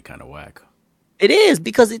 That's actually kind of whack. It is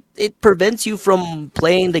because it prevents you from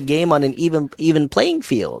playing the game on an even playing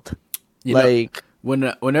field. You know,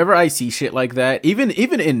 whenever I see shit like that, even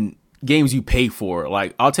in games you pay for,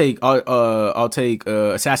 like I'll take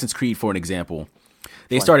Assassin's Creed for an example.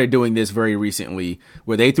 They started doing this very recently,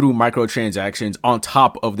 where they threw microtransactions on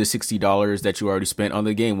top of the $60 that you already spent on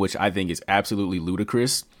the game, which I think is absolutely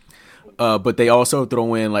ludicrous. But they also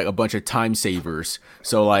throw in like a bunch of time savers.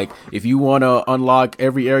 So like if you want to unlock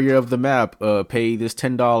every area of the map, pay this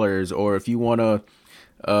 $10, or if you want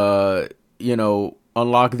to,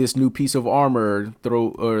 unlock this new piece of armor,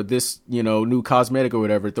 or this, new cosmetic or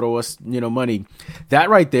whatever, throw us, money. That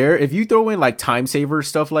right there, if you throw in like time saver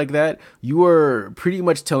stuff like that, you are pretty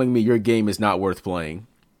much telling me your game is not worth playing.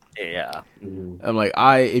 Yeah. Mm-hmm. I'm like,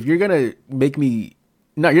 if you're gonna make me,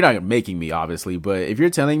 no, you're not making me, obviously, but if you're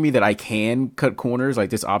telling me that I can cut corners, like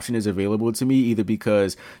this option is available to me, either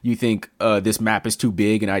because you think this map is too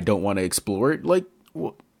big and I don't want to explore it, like,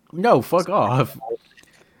 no, fuck off.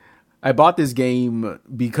 I bought this game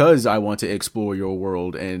because I want to explore your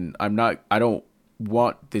world, and I don't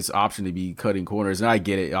want this option to be cutting corners. And I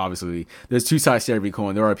get it, obviously. There's two sides to every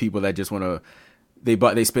coin. There are people that just want to,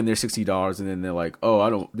 they spend their $60 and then they're like,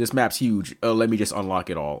 oh, this map's huge. Let me just unlock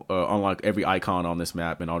it all. Unlock every icon on this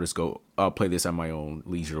map, and I'll play this at my own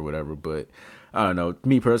leisure or whatever. But I don't know.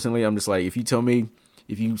 Me personally, I'm just like, if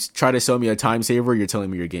you try to sell me a time saver, you're telling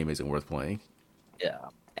me your game isn't worth playing. Yeah.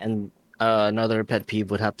 And another pet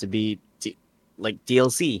peeve would have to be like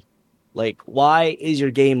DLC. Like, why is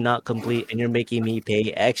your game not complete and you're making me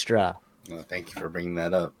pay extra? Thank you for bringing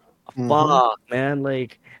that up. Fuck, man.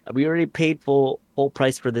 Like, we already paid full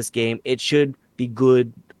price for this game. It should be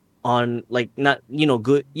good on, like, not,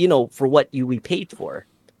 good, for what we paid for.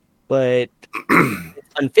 But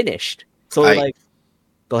it's unfinished. So,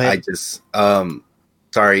 go ahead. I just,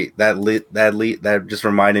 sorry, that just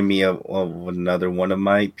reminded me of another one of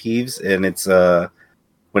my peeves, and it's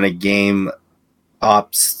when a game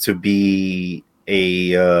opts to be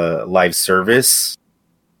a live service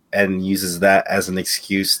and uses that as an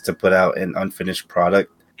excuse to put out an unfinished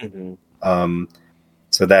product. Mm-hmm.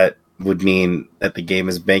 So that would mean that the game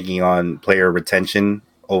is banking on player retention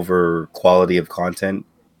over quality of content.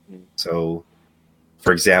 So,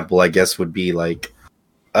 for example, I guess would be like,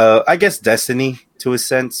 I guess Destiny to a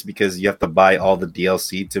sense, because you have to buy all the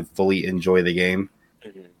DLC to fully enjoy the game.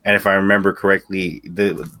 And if I remember correctly,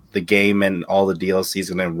 the game and all the DLC is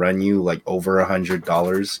going to run you like over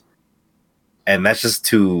 $100, and that's just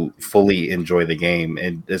to fully enjoy the game.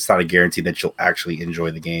 And it's not a guarantee that you'll actually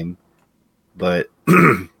enjoy the game. But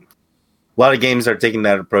a lot of games are taking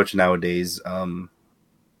that approach nowadays,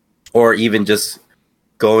 or even just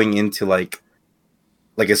going into like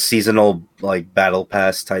a seasonal like battle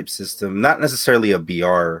pass type system. Not necessarily a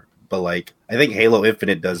BR, but like I think Halo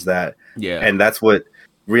Infinite does that. Yeah, and that's what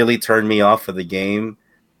really turned me off of the game,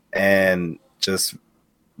 and just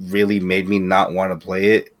really made me not want to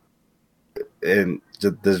play it. And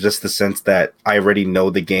there's just the sense that I already know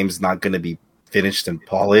the game's not going to be finished and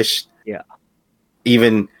polished. Yeah.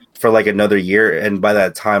 Even for like another year, and by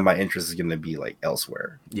that time, my interest is going to be like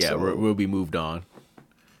elsewhere. Yeah, So, we'll be moved on.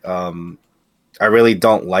 I really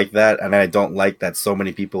don't like that, and I don't like that so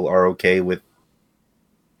many people are okay with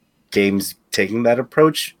games taking that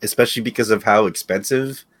approach, especially because of how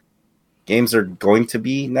expensive games are going to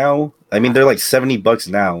be now. I mean, they're like $70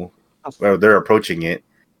 now, or they're approaching it.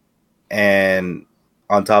 And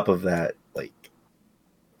on top of that, like,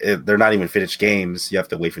 they're not even finished games. You have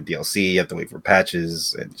to wait for DLC, you have to wait for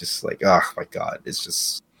patches, and just like, oh my god,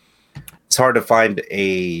 it's hard to find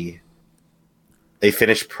a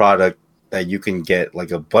finished product that you can get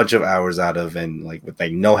like a bunch of hours out of, and like with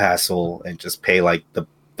like no hassle, and just pay like the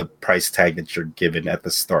price tag that you're given at the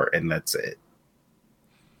start, and that's it.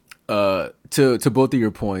 To both of your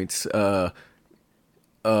points, on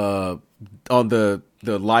the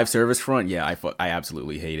live service front, yeah, I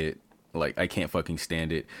absolutely hate it. Like, I can't fucking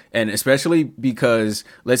stand it. And especially because,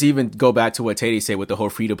 let's even go back to what Teddy said with the whole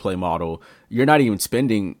free to play model. You're not even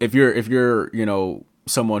spending, if you're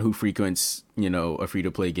someone who frequents a free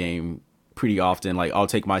to play game pretty often. Like, I'll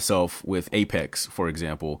take myself with Apex, for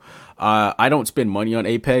example. I don't spend money on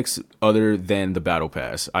Apex other than the battle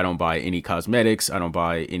pass. I don't buy any cosmetics, I don't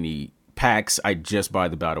buy any packs, I just buy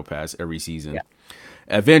the battle pass every season. Yeah.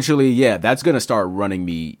 Eventually, yeah, that's going to start running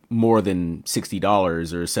me more than $60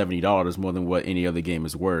 or $70, more than what any other game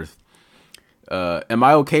is worth. Am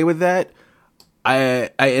I okay with that?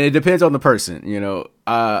 It depends on the person,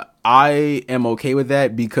 I am okay with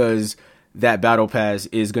that because that battle pass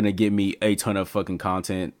is going to give me a ton of fucking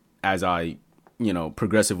content as I,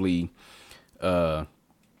 progressively,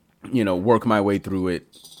 work my way through it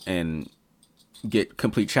and get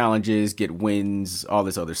complete challenges, get wins, all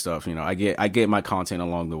this other stuff. I get my content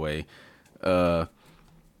along the way.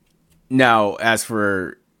 Now, as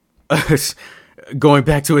for going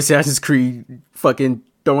back to Assassin's Creed, fucking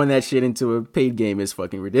throwing that shit into a paid game is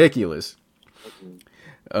fucking ridiculous.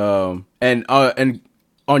 And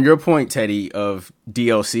on your point, Teddy, of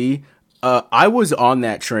DLC, I was on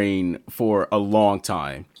that train for a long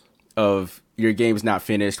time. Of your game's not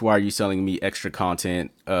finished, why are you selling me extra content?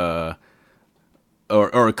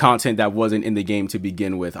 Or content that wasn't in the game to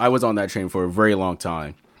begin with. I was on that train for a very long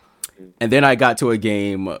time. And then I got to a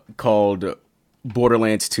game called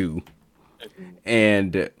Borderlands 2.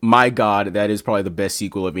 And my God, that is probably the best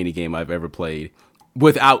sequel of any game I've ever played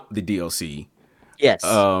without the DLC. Yes.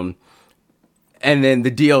 And then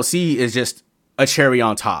the DLC is just a cherry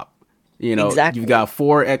on top. Exactly. You've got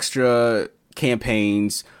 4 extra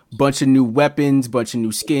campaigns, bunch of new weapons, bunch of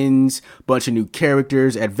new skins, bunch of new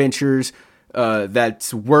characters, adventures.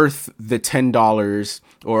 That's worth the $10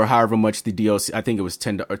 or however much the DLC. I think it was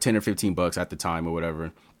 10 or $15 at the time or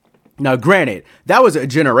whatever. Now, granted, that was a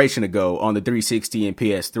generation ago on the 360 and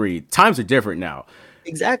PS3. Times are different now.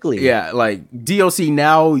 Exactly. Yeah, like DLC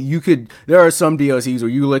now, there are some DLCs where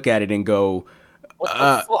you look at it and go,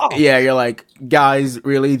 yeah, you're like, guys,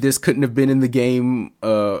 really? This couldn't have been in the game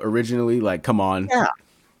originally? Like, come on. Yeah.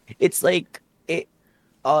 It's like,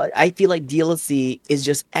 I feel like DLC is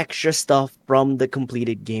just extra stuff from the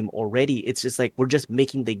completed game already. It's just like, we're just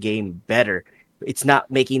making the game better. It's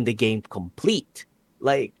not making the game complete.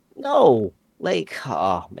 Like, no. Like,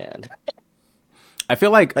 oh, man. I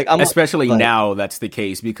feel like especially now that's the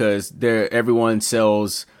case because everyone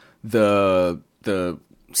sells the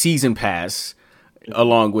season pass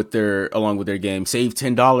along with their game. Save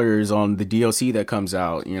 $10 on the DLC that comes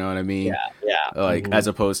out. You know what I mean? Yeah. Like as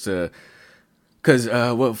opposed to. Because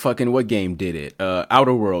what game did it?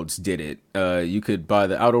 Outer Worlds did it. You could buy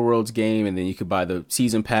the Outer Worlds game, and then you could buy the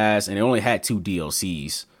season pass, and it only had 2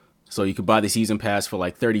 DLCs. So you could buy the season pass for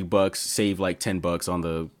like $30, save like $10 on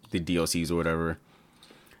the DLCs or whatever.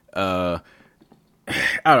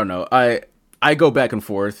 I don't know. I go back and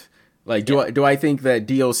forth. Like, do I think that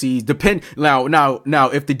DLCs depend now?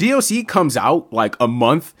 If the DLC comes out like a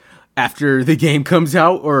month after the game comes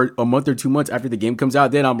out, or a month or 2 months after the game comes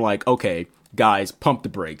out, then I'm like, okay, guys, pump the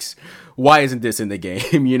brakes. Why isn't this in the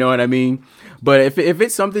game? You know what I mean? But if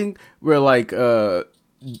it's something where like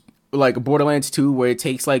Borderlands 2, where it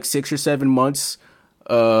takes like 6 or 7 months,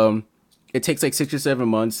 it takes like 6 or 7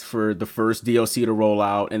 months for the first DLC to roll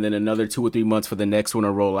out, and then another 2 or 3 months for the next one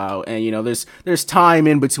to roll out. And, you know, there's time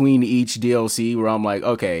in between each DLC where I'm like,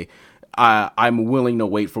 okay, I'm willing to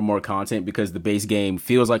wait for more content because the base game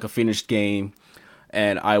feels like a finished game,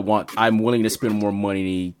 and I'm willing to spend more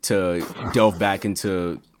money to delve back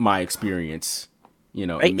into my experience, you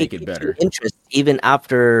know, and make it better. Interest even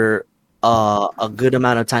after a good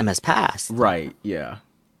amount of time has passed. Right? Yeah.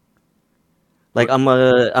 Like I'm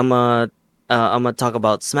gonna talk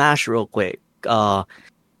about Smash real quick.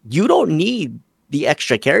 You don't need the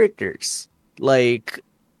extra characters. Like,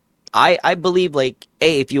 I believe, like,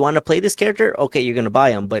 hey, if you want to play this character, okay, you're gonna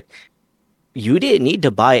buy them, but you didn't need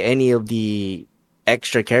to buy any of the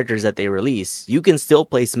extra characters that they release. You can still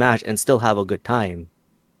play Smash and still have a good time.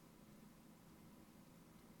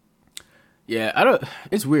 Yeah,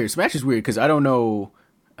 it's weird. Smash is weird because I don't know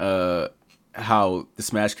how the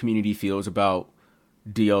Smash community feels about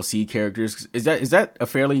DLC characters. Is that a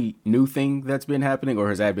fairly new thing that's been happening, or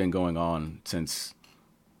has that been going on since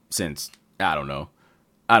I don't know.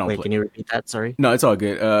 I don't. Wait, can you repeat that? Sorry. No, it's all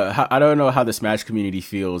good. I don't know how the Smash community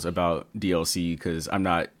feels about DLC because I'm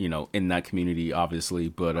not, you know, in that community, obviously.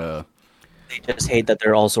 But they just hate that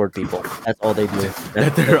they're all sword people. That's all they do.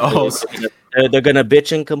 They're gonna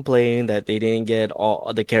bitch and complain that they didn't get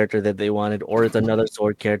all the character that they wanted, or it's another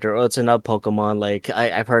sword character, or it's another Pokemon. Like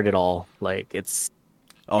I've heard it all. Like it's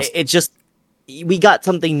just we got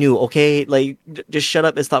something new. Okay, like just shut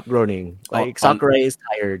up and stop groaning. Like Sakurai is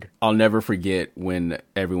tired. I'll never forget when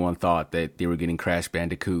everyone thought that they were getting Crash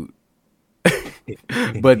Bandicoot.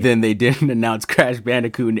 But then they didn't announce Crash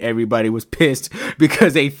Bandicoot, and everybody was pissed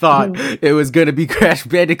because they thought it was gonna be Crash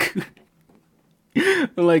Bandicoot.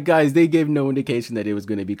 Like, guys, they gave no indication that it was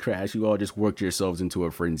gonna be Crash. You all just worked yourselves into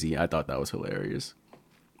a frenzy. I thought that was hilarious.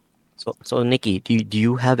 So Nikki, do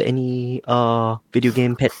you have any video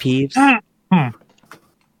game pet peeves? I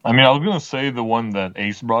mean, I was gonna say the one that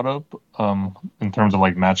Ace brought up, in terms of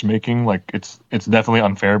like matchmaking. Like, it's definitely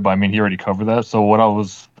unfair, but I mean, he already covered that. So what I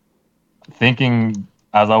was thinking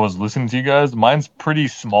as I was listening to you guys, mine's pretty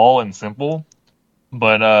small and simple.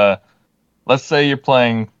 But let's say you're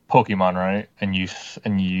playing Pokemon, right? And you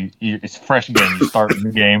it's a fresh game. You start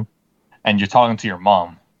the game, and you're talking to your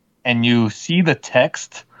mom, and you see the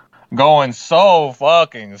text going so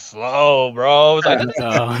fucking slow, bro.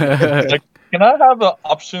 It's like, can I have the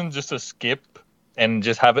option just to skip and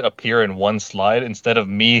just have it appear in one slide instead of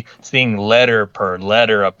me seeing letter per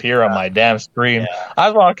letter appear on my damn screen? Yeah. I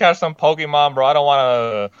just want to catch some Pokemon, bro. I don't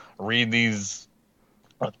want to read these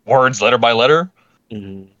words letter by letter.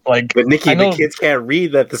 Mm-hmm. Like, but Nikki, the kids can't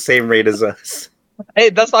read at the same rate as us. Hey,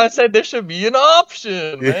 that's why I said there should be an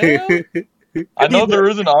option, man. I know there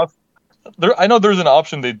is an option. I know there's an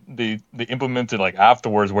option they implemented like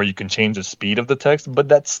afterwards where you can change the speed of the text, but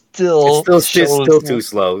that's still too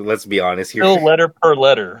slow. Let's be honest here. Still letter per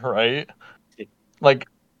letter, right? Like,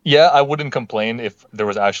 yeah, I wouldn't complain if there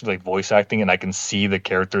was actually like voice acting and I can see the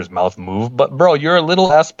character's mouth move. But bro, you're a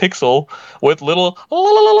little ass pixel with little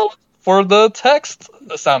for the text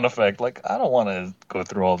sound effect. Like, I don't want to go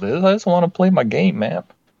through all this. I just want to play my game, man.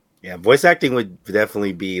 Yeah, voice acting would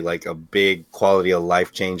definitely be like a big quality of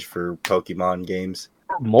life change for Pokemon games.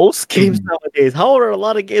 Most games nowadays. How are a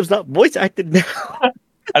lot of games not voice acted now?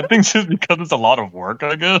 I think just because it's a lot of work,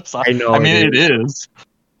 I guess. I know. I mean, it is.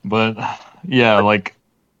 But yeah, like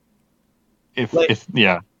if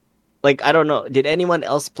yeah. Like, I don't know. Did anyone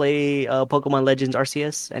else play Pokemon Legends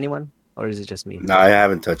Arceus? Anyone? Or is it just me? No, I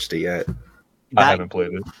haven't touched it yet. I haven't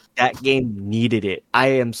played it. That game needed it. I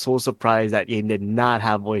am so surprised that game did not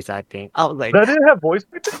have voice acting. I was like, that didn't have voice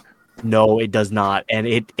acting? No, it does not. And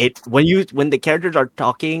it when the characters are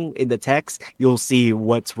talking in the text, you'll see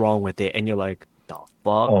what's wrong with it, and you're like, the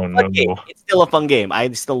fuck? Oh no. Okay, it's still a fun game. I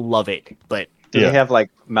still love it, but do they have like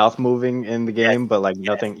mouth moving in the game, but like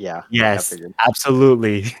nothing? Yeah. Yes,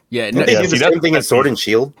 absolutely. Yeah, they do the same thing in Sword and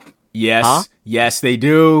Shield. Yes, yes, they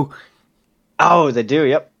do. Oh, they do.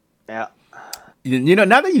 Yep. Yeah. You know,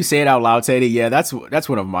 now that you say it out loud, Sadie, yeah, that's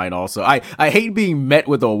one of mine also. I hate being met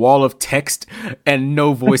with a wall of text and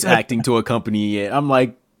no voice acting to accompany it. I'm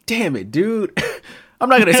like, damn it, dude. I'm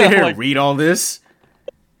not going to sit here and read all this.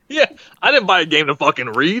 Yeah, I didn't buy a game to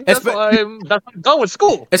fucking read. That's Espe- why I'm done with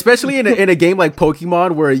school. Especially in a game like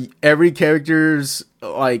Pokemon, where every character's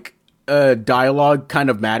like dialogue kind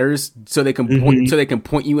of matters, so they can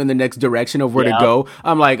point you in the next direction of where to go.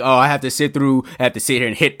 I'm like, oh, I have to sit here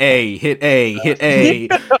and hit A.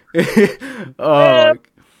 Oh.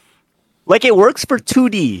 Like it works for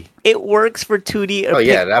 2D. It works for 2D. Oh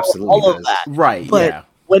yeah, it absolutely all does. of that. Right, But yeah.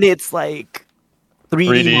 when it's like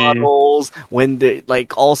 3D 3D. models, when they're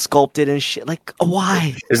like all sculpted and shit, like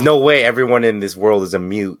why? There's no way everyone in this world is a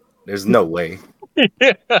mute. There's no way.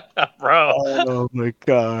 Bro. Oh my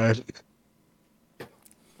god.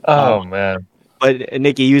 Oh man. But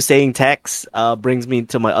Nikki, you saying text brings me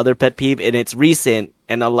to my other pet peeve, and it's recent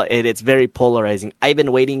and it's very polarizing. I've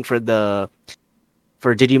been waiting for Digimon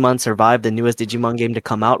Survive, the newest Digimon game, to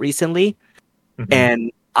come out recently,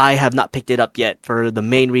 and I have not picked it up yet for the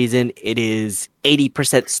main reason it is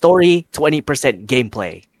 80% story, 20%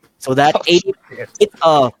 gameplay. So that 80,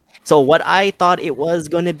 so what I thought it was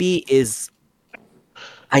going to be is,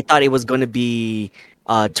 I thought it was going to be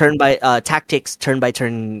turn by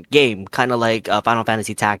turn game, kind of like Final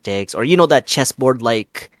Fantasy Tactics, or that chessboard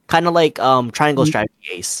like kind of like Triangle Strategy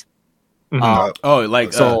Ace. You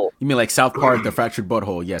mean like South Park, the Fractured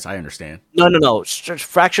Butthole? Yes, I understand. No.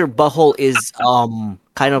 Fractured Butthole is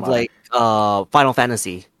kind of like Final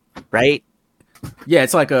Fantasy, right? Yeah,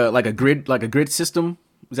 it's like a grid system.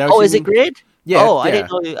 Is that what you Is mean? it grid? Yeah. I didn't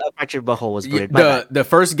know Fractured Butthole was grid. The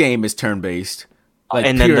first game is turn based. Like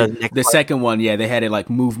and pure, then the second one, they had it like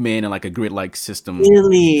movement and like a grid like system.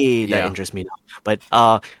 Really, that Yeah. interests me now.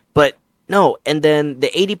 But no, and then the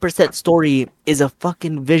 80% story is a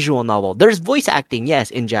fucking visual novel. There's voice acting, yes,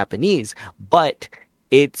 in Japanese, but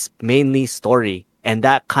it's mainly story. And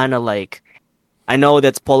that kind of like, I know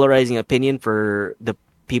that's polarizing opinion for the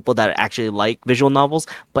people that actually like visual novels,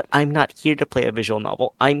 but I'm not here to play a visual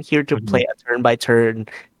novel. I'm here to play a turn-by-turn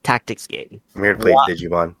tactics game. I'm here to play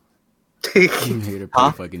Digimon. I'm here to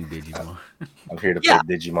play fucking Digimon. I'm here to play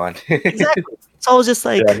Digimon. Exactly. So I was just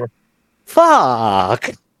like,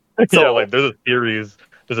 fuck. Yeah, like there's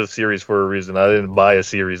a series for a reason. I didn't buy a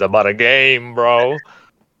series. I bought a game, bro.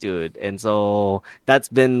 Dude, and so that's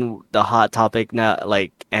been the hot topic now,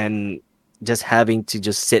 like, and just having to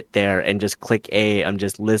just sit there and just click A and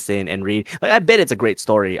just listen and read. Like, I bet it's a great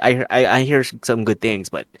story. I hear some good things,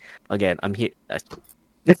 but again, I'm here. At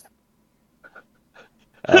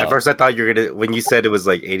first, I thought you were gonna, when you said it was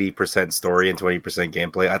like 80% story and 20%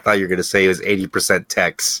 gameplay, I thought you were gonna say it was 80%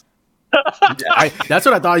 text. That's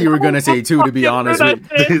what I thought you were gonna say too. To be honest,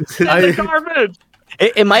 Garbage.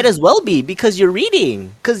 It might as well be because you're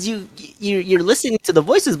reading, because you're listening to the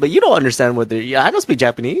voices, but you don't understand what they're. Yeah, I don't speak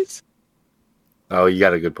Japanese. Oh, you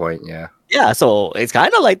got a good point. Yeah. Yeah, so it's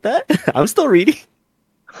kind of like that. I'm still reading.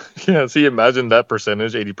 Yeah, see, imagine that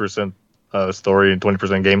percentage, 80% story and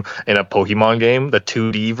 20% game in a Pokemon game, the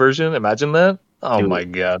 2D version. Imagine that. Oh Dude. my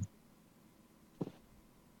god.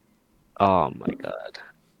 Oh my god.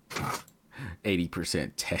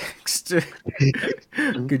 80% text.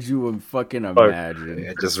 Could you fucking imagine?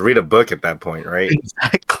 Yeah, just read a book at that point, right?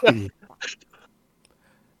 Exactly.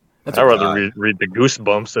 I'd rather read the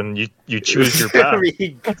Goosebumps and you choose your path.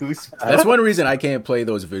 That's one reason I can't play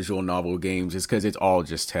those visual novel games, is because it's all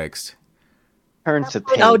just text. Turn to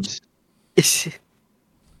I page.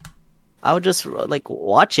 would just like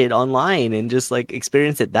watch it online and just like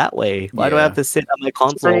experience it that way. Why do I Yeah. have to sit on my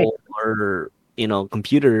console or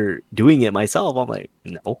computer doing it myself? I'm like,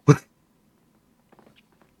 no.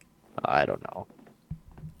 I don't know.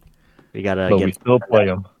 We gotta But get. we still play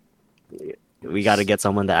them. We gotta get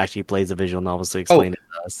someone that actually plays the visual novels to explain it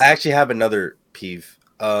to us. I actually have another peeve.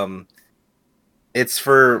 I guess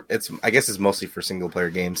it's mostly for single player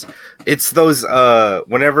games. It's those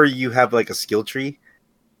whenever you have like a skill tree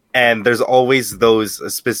and there's always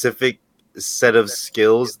those specific set of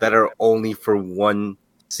skills that are only for one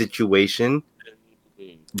situation,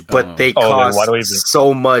 but they then cost why do we even-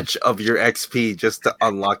 so much of your XP just to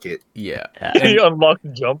unlock it. Yeah. You unlock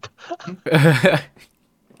jump.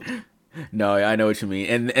 No, I know what you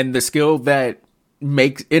mean. And the skill that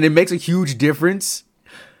makes a huge difference.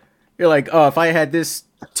 You're like, oh, if I had this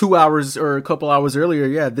 2 hours or a couple hours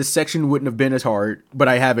earlier, this section wouldn't have been as hard, but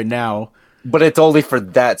I have it now. But it's only for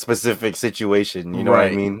that specific situation, you know what I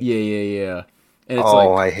mean? Yeah. And it's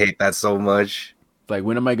I hate that so much. like,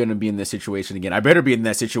 when am I going to be in this situation again? I better be in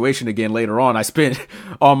that situation again later on. I spent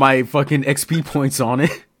all my fucking XP points on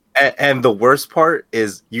it. And the worst part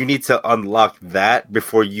is you need to unlock that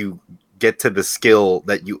before you get to the skill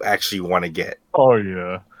that you actually want to get. Oh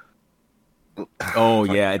yeah. Oh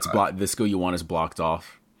yeah, it's blocked. The skill you want is blocked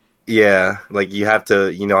off. Yeah, like you have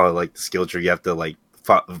to, like the skill tree, you have to like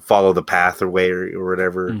follow the path or way or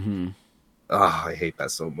whatever. Mm-hmm. Oh, I hate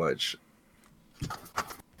that so much.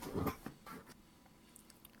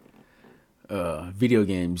 Video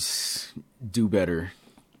games do better.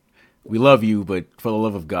 We love you, but for the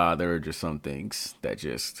love of God, there are just some things that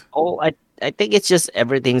just. Oh, I think it's just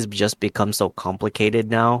everything's just become so complicated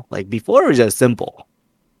now. Like before, it was just simple.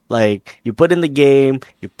 Like you put in the game,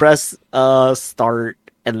 you press start,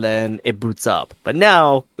 and then it boots up. But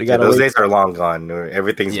now we Yeah, gotta those wait. days are long gone.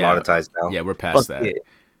 Everything's Yeah. monetized now. Yeah, we're past Fuck that. it.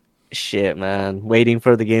 Shit, man. Waiting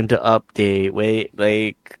for the game to update. Wait,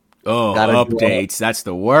 like Oh, gotta do all- updates. That's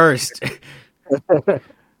the worst.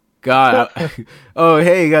 God. Oh,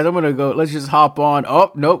 hey, guys, I'm going to go. Let's just hop on.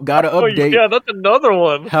 Oh, nope. Got to update. yeah, that's another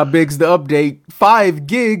one. How big's the update? 5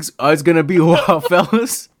 gigs. Oh, it's going to be a while,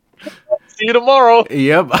 fellas. See you tomorrow.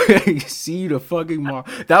 Yep. See you the fucking tomorrow.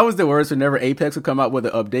 That was the worst. Whenever Apex would come out with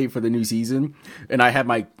an update for the new season, and I had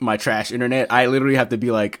my trash internet, I literally have to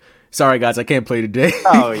be like, sorry, guys, I can't play today.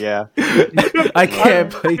 Oh yeah. I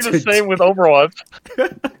can't play It's the today. same with Overwatch.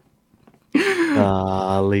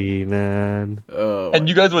 Golly, man. Oh, And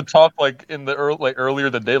you guys would talk like in the earlier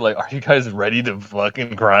in the day, like, are you guys ready to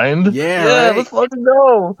fucking grind? Yeah, right? let's fucking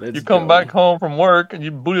go. Let's you come go. back home from work and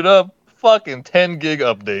you boot it up, fucking 10 gig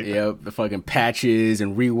update. yeah, the fucking patches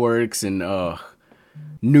and reworks and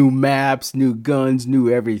new maps, new guns, new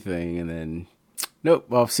everything, and then nope.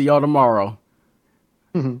 I'll see y'all tomorrow.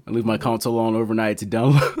 I leave my console on overnight to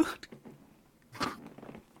download.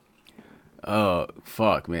 Oh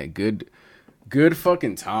fuck, man, good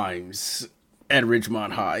fucking times at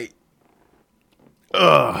Ridgemont High.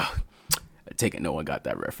 Ugh. I take it no one got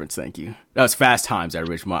that reference. Thank you. That was Fast Times at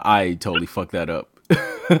Ridgemont. I totally fucked that up.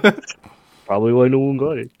 Probably why no one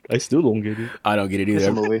got it. I still don't get it. I don't get it It's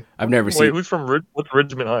either. a movie. I've never Wait, seen. who's from what's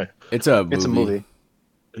Ridgemont High? It's a movie. It's a movie.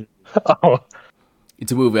 Oh,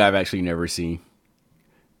 It's a movie I've actually never seen.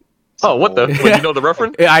 oh, what the? Wait, you know the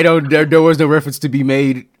reference? I don't. There was no reference to be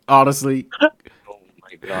made. Honestly, Oh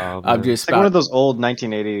my god. I'm just. It's like one of those old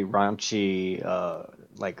 1980 raunchy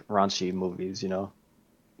movies, you know.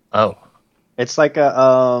 Oh, It's like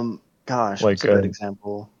a gosh, Like, what's a good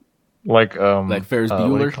example? like Ferris what do you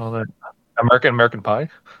Bueller? call that? American Pie.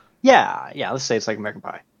 Yeah, let's say it's like American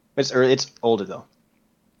Pie. It's older though.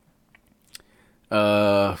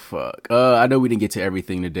 Fuck. I know we didn't get to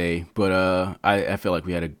everything today, but I feel like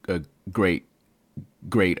we had a great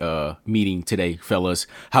meeting today, fellas.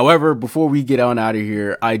 However, before we get on out of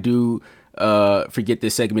here, I do forget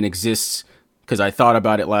this segment exists because I thought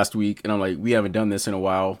about it last week and I'm like, we haven't done this in a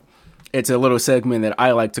while. It's a little segment that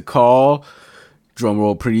I like to call drum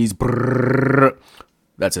roll, please. Brrr.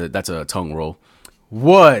 That's a tongue roll.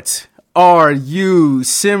 What are you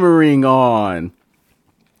simmering on?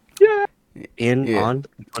 on Yeah.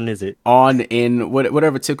 when is it? On in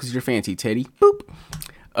whatever tickles your fancy, Teddy. Boop.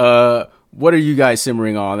 What are you guys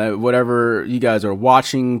simmering on? Whatever you guys are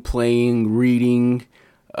watching, playing, reading,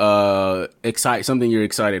 something you're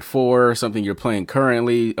excited for, something you're playing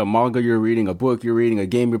currently, a manga you're reading, a book you're reading, a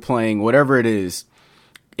game you're playing, whatever it is,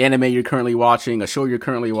 anime you're currently watching, a show you're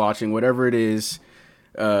currently watching, whatever it is,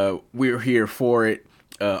 we're here for it.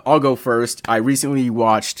 I'll go first. I recently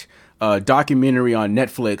watched a documentary on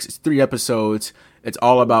Netflix. It's 3 episodes. It's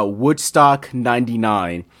all about Woodstock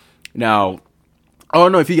 99. Now, I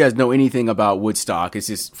don't know if you guys know anything about Woodstock. It's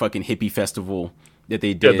this fucking hippie festival that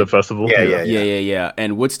they did. Yeah, the festival. Yeah.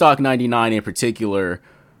 And Woodstock 99 in particular,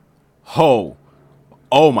 oh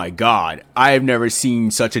my God. I have never seen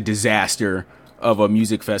such a disaster of a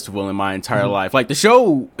music festival in my entire life. Like, the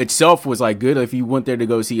show itself was like good. If you went there to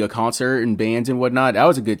go see a concert and bands and whatnot, that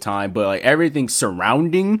was a good time. But like everything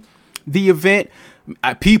surrounding the event,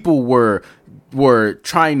 people were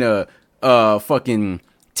trying to fucking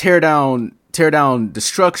tear down the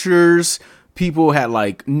structures. People had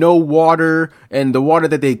like no water, and the water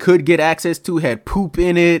that they could get access to had poop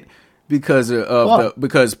in it because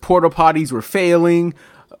because porta potties were failing.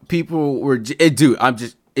 People were dude.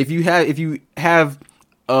 If you have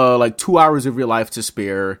like 2 hours of your life to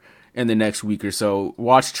spare in the next week or so,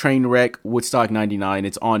 watch Trainwreck Woodstock 99.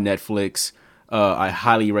 It's on Netflix. I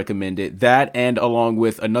highly recommend it. That, and along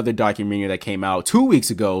with another documentary that came out 2 weeks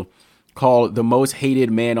ago called The Most Hated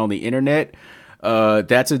Man on the Internet.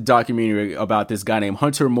 That's a documentary about this guy named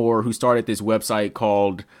Hunter Moore who started this website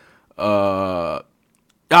called I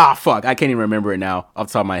can't even remember it now off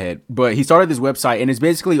the top of my head. But he started this website and it's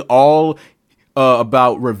basically all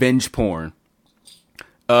about revenge porn.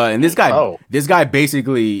 And this guy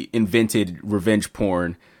basically invented revenge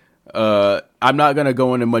porn. I'm not gonna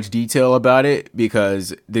go into much detail about it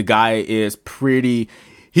because the guy is pretty.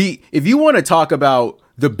 If you want to talk about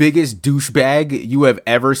the biggest douchebag you have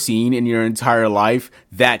ever seen in your entire life,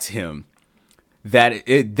 that's him.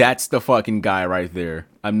 That's the fucking guy right there.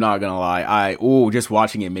 I'm not gonna lie. Just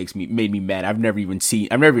watching it made me mad. I've never even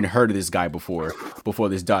heard of this guy before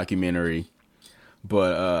this documentary.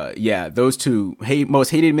 But yeah, those two most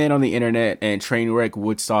hated men on the internet and Trainwreck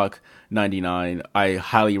Woodstock 99. I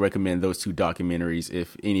highly recommend those two documentaries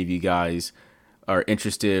if any of you guys are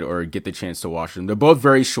interested or get the chance to watch them. They're both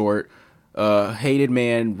very short. Hated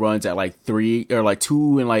Man runs at like 2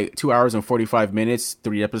 hours and 45 minutes,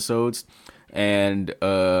 3 episodes, and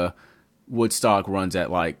Woodstock runs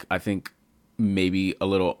at like I think maybe a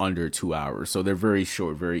little under 2 hours. So they're very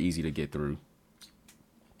short, very easy to get through.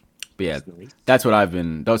 But yeah, that's what I've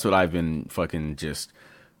been fucking just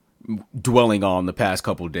dwelling on the past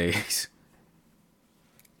couple days.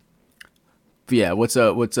 But yeah, what's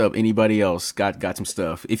up? Anybody else got some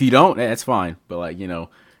stuff? If you don't, that's fine. But like, you know,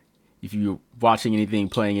 if you're watching anything,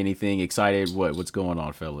 playing anything, excited, what's going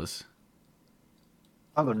on, fellas?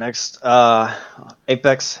 I'll go next.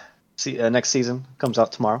 Apex next season comes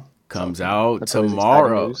out tomorrow. Comes out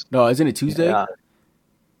tomorrow. No, isn't it Tuesday? Yeah.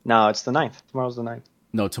 No, it's the 9th. Tomorrow's the 9th.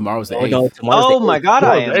 No, tomorrow's the 8th. No, tomorrow's Oh the my 8th. god,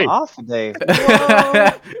 I Tomorrow's am 8th. off today.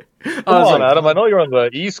 Come on, Adam. I know you're on the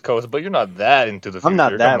East Coast, but you're not that into the future. I'm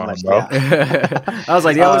not that Come on, much. bro. Yeah. I was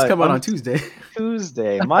like, they always come out I'm- on Tuesday.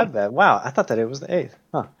 Tuesday. My bad. Wow, I thought that it was the 8th.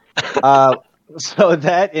 Huh. So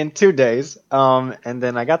that in 2 days. And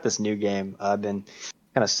then I got this new game I've been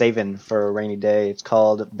kind of saving for a rainy day. It's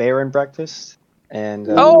called Bear and Breakfast. And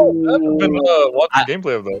Oh, I've been watching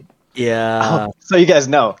gameplay of that. Yeah. so you guys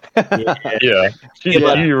know. Yeah. Yeah,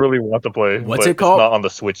 Yeah. you really want to play. What's but it called? It's not on the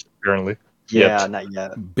Switch currently. Yeah, Yet. not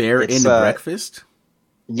yet. Bear It's, in breakfast.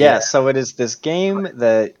 Yeah, so it is this game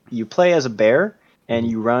that you play as a bear and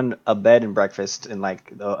you run a bed and breakfast in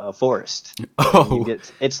like a forest. And Oh,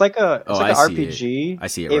 it's like a I see RPG. I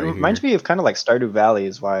see it It right reminds here. me of kind of like Stardew Valley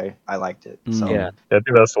is why I liked it. So Yeah. I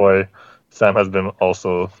think that's why Sam has been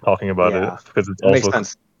also talking about Yeah. it because it's it makes also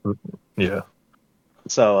sense. yeah.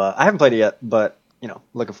 So I haven't played it yet, but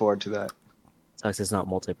looking forward to that. Sucks it's not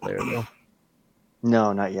multiplayer though.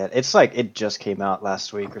 No, not yet. It's like it just came out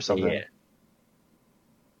last week or something. Yeah.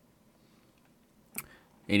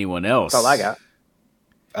 Anyone else? That's all I got.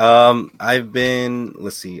 I've been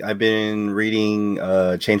reading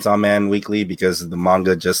Chainsaw Man weekly because the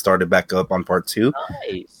manga just started back up on part 2.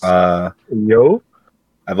 Nice. Yo,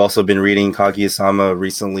 I've also been reading Kaguya-sama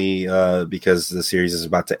recently because the series is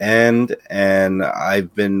about to end, and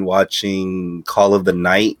I've been watching Call of the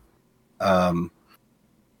Night.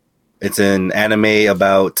 It's an anime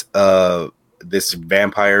about this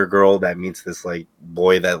vampire girl that meets this like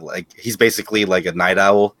boy that like he's basically like a night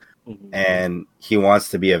owl, and he wants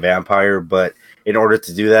to be a vampire, but in order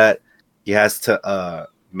to do that, he has to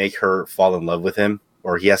make her fall in love with him,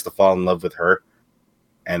 or he has to fall in love with her,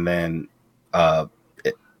 and then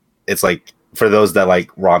it's like for those that like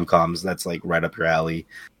rom-coms, that's like right up your alley.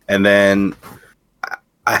 And then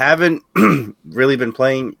I haven't really been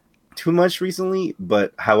playing too much recently,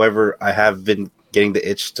 but however, I have been getting the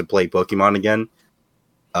itch to play Pokemon again.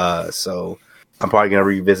 So I'm probably gonna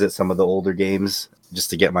revisit some of the older games just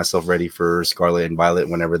to get myself ready for Scarlet and Violet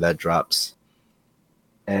whenever that drops.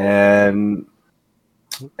 And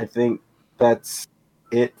I think that's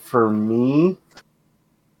it for me.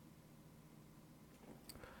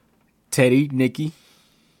 Teddy, Nikki.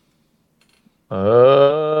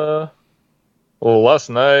 well, last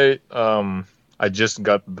night, I just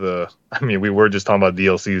got we were just talking about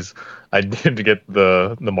DLCs. I did get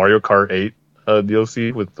the Mario Kart 8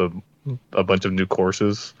 DLC with a bunch of new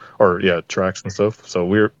courses tracks and stuff. So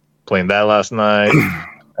we were playing that last night.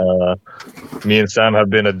 Me and Sam have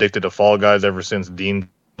been addicted to Fall Guys ever since Dean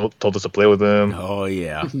told us to play with him. Oh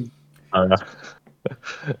yeah.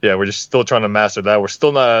 Yeah, we're just still trying to master that. We're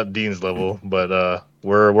still not at Dean's level, but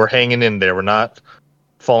we're hanging in there. We're not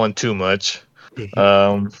falling too much.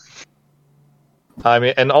 Obviously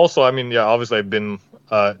I've been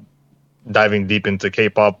diving deep into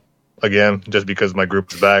K-pop again, just because my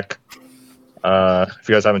group is back. If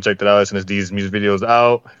you guys haven't checked it out, SNSD's music videos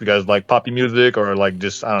out. If you guys like poppy music or like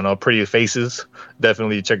just, I don't know, pretty faces,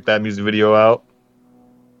 definitely check that music video out.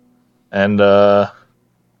 And I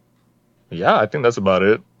think that's about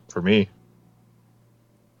it for me.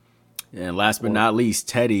 And last but not least,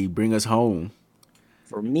 Teddy, bring us home.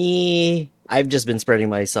 For me, I've just been spreading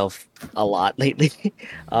myself a lot lately.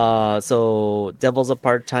 So Devil's a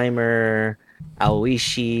Part-Timer,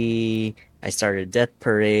 Aoishi, I started Death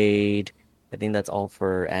Parade. I think that's all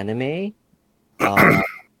for anime.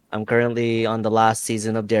 I'm currently on the last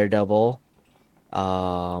season of Daredevil.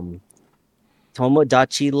 Tomodachi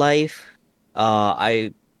Life.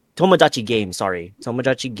 I Tomodachi Game. Sorry,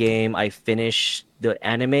 Tomodachi Game. I finished the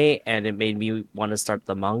anime, and it made me want to start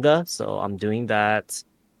the manga. So I'm doing that,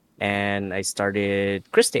 and I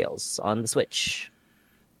started Chris Tales on the Switch.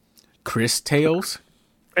 Chris Tales.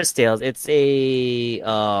 Chris Tales. It's a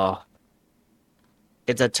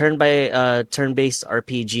turn-based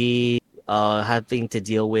RPG, having to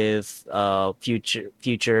deal with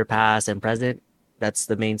future, past, and present. That's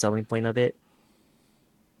the main selling point of it.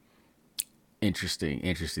 Interesting.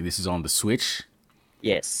 This is on the Switch.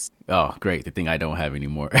 Yes. Oh, great! The thing I don't have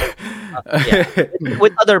anymore. Yeah.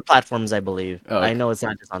 With other platforms, I believe. Oh, I know it's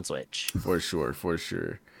not just on Switch. for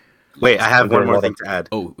sure. Wait, I have one more thing to add.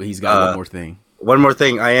 Oh, he's got one more thing. One more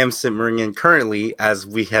thing. I am simmering in currently, as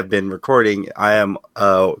we have been recording. I am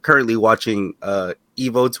currently watching Evo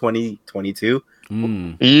 2022.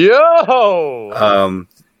 Yo!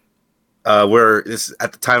 Where this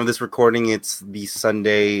at the time of this recording, it's the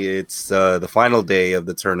Sunday. It's the final day of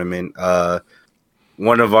the tournament.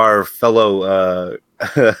 One of our fellow,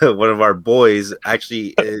 one of our boys,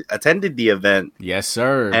 actually attended the event. Yes,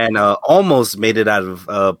 sir. And almost made it out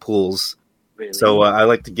of pools. Really? So I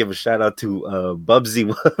like to give a shout out to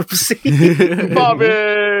Bubsy Wubsy.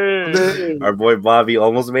 Bobby! Our boy Bobby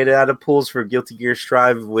almost made it out of pools for Guilty Gear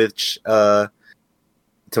Strive, which, to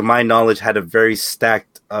my knowledge, had a very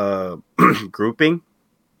stacked grouping.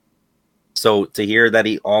 So to hear that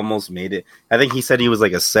he almost made it, I think he said he was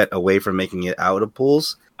like a set away from making it out of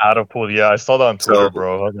pools. Out of pool, yeah, I saw that on Twitter, So,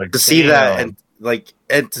 bro. I was like, To see that damn.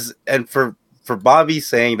 and for Bobby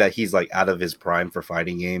saying that he's like out of his prime for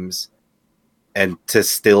fighting games, and to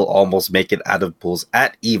still almost make it out of pools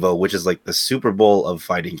at Evo, which is like the Super Bowl of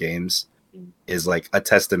fighting games, is like a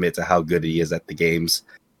testament to how good he is at the games,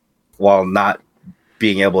 while not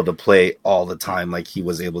being able to play all the time like he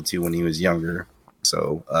was able to when he was younger.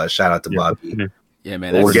 So shout out to Bobby. Yeah,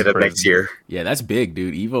 man. We'll That's, get him next year. yeah, that's big,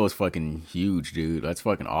 dude. Evo is fucking huge, dude. That's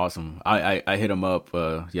fucking awesome. I hit him up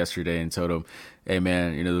yesterday and told him, hey,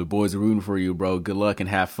 man, you know, the boys are rooting for you, bro. Good luck and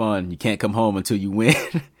have fun. You can't come home until you win.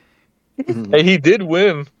 Hey, he did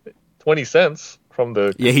win 20 cents from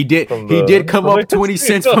the. Yeah, he did. From He the- did come up 20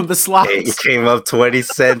 cents from the He slots. came up 20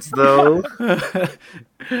 cents though.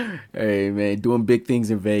 Hey, man, doing big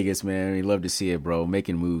things in Vegas, man. We love to see it, bro.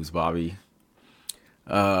 Making moves, Bobby.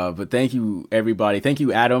 But thank you, everybody. Thank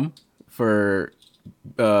you, Adam, for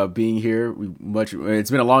being here.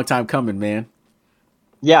 It's been a long time coming, man.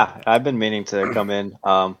 Yeah, I've been meaning to come in.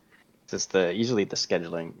 Just usually the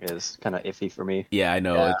scheduling is kind of iffy for me. Yeah, I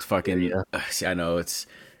know. Yeah, It's fucking. yeah. I know. It's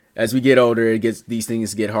as we get older, these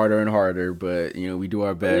things get harder and harder. But you know, we do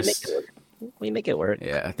our best. We make it work.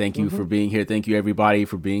 Yeah. Thank you for being here. Thank you, everybody,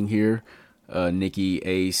 for being here. Nikki,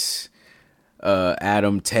 Ace,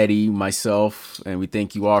 Adam, Teddy, myself, and we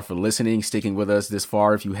thank you all for listening, sticking with us this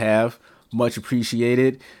far. If you have, much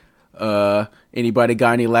appreciated. Anybody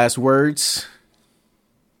got any last words?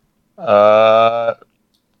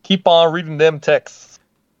 Keep on reading them texts.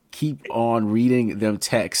 Keep on reading them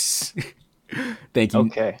texts. Thank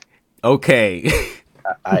you. Okay.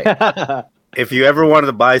 If you ever wanted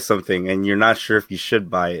to buy something and you're not sure if you should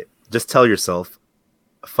buy it, just tell yourself,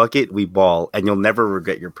 fuck it, we ball, and you'll never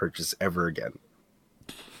regret your purchase ever again.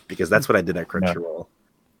 Because that's what I did at Crunchyroll.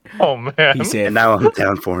 Oh man. He said, And now I'm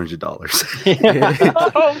down $400.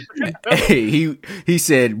 Oh, man. hey, he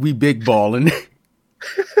said, we big ballin'.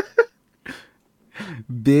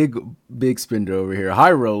 big spender over here.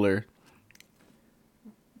 High roller.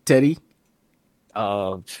 Teddy,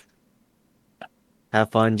 Have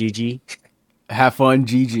fun, GG. have fun,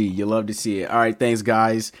 GG. You love to see it. All right, thanks,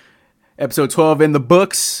 guys. Episode 12 in the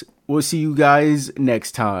books. We'll see you guys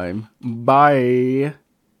next time. Bye.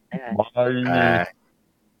 Bye.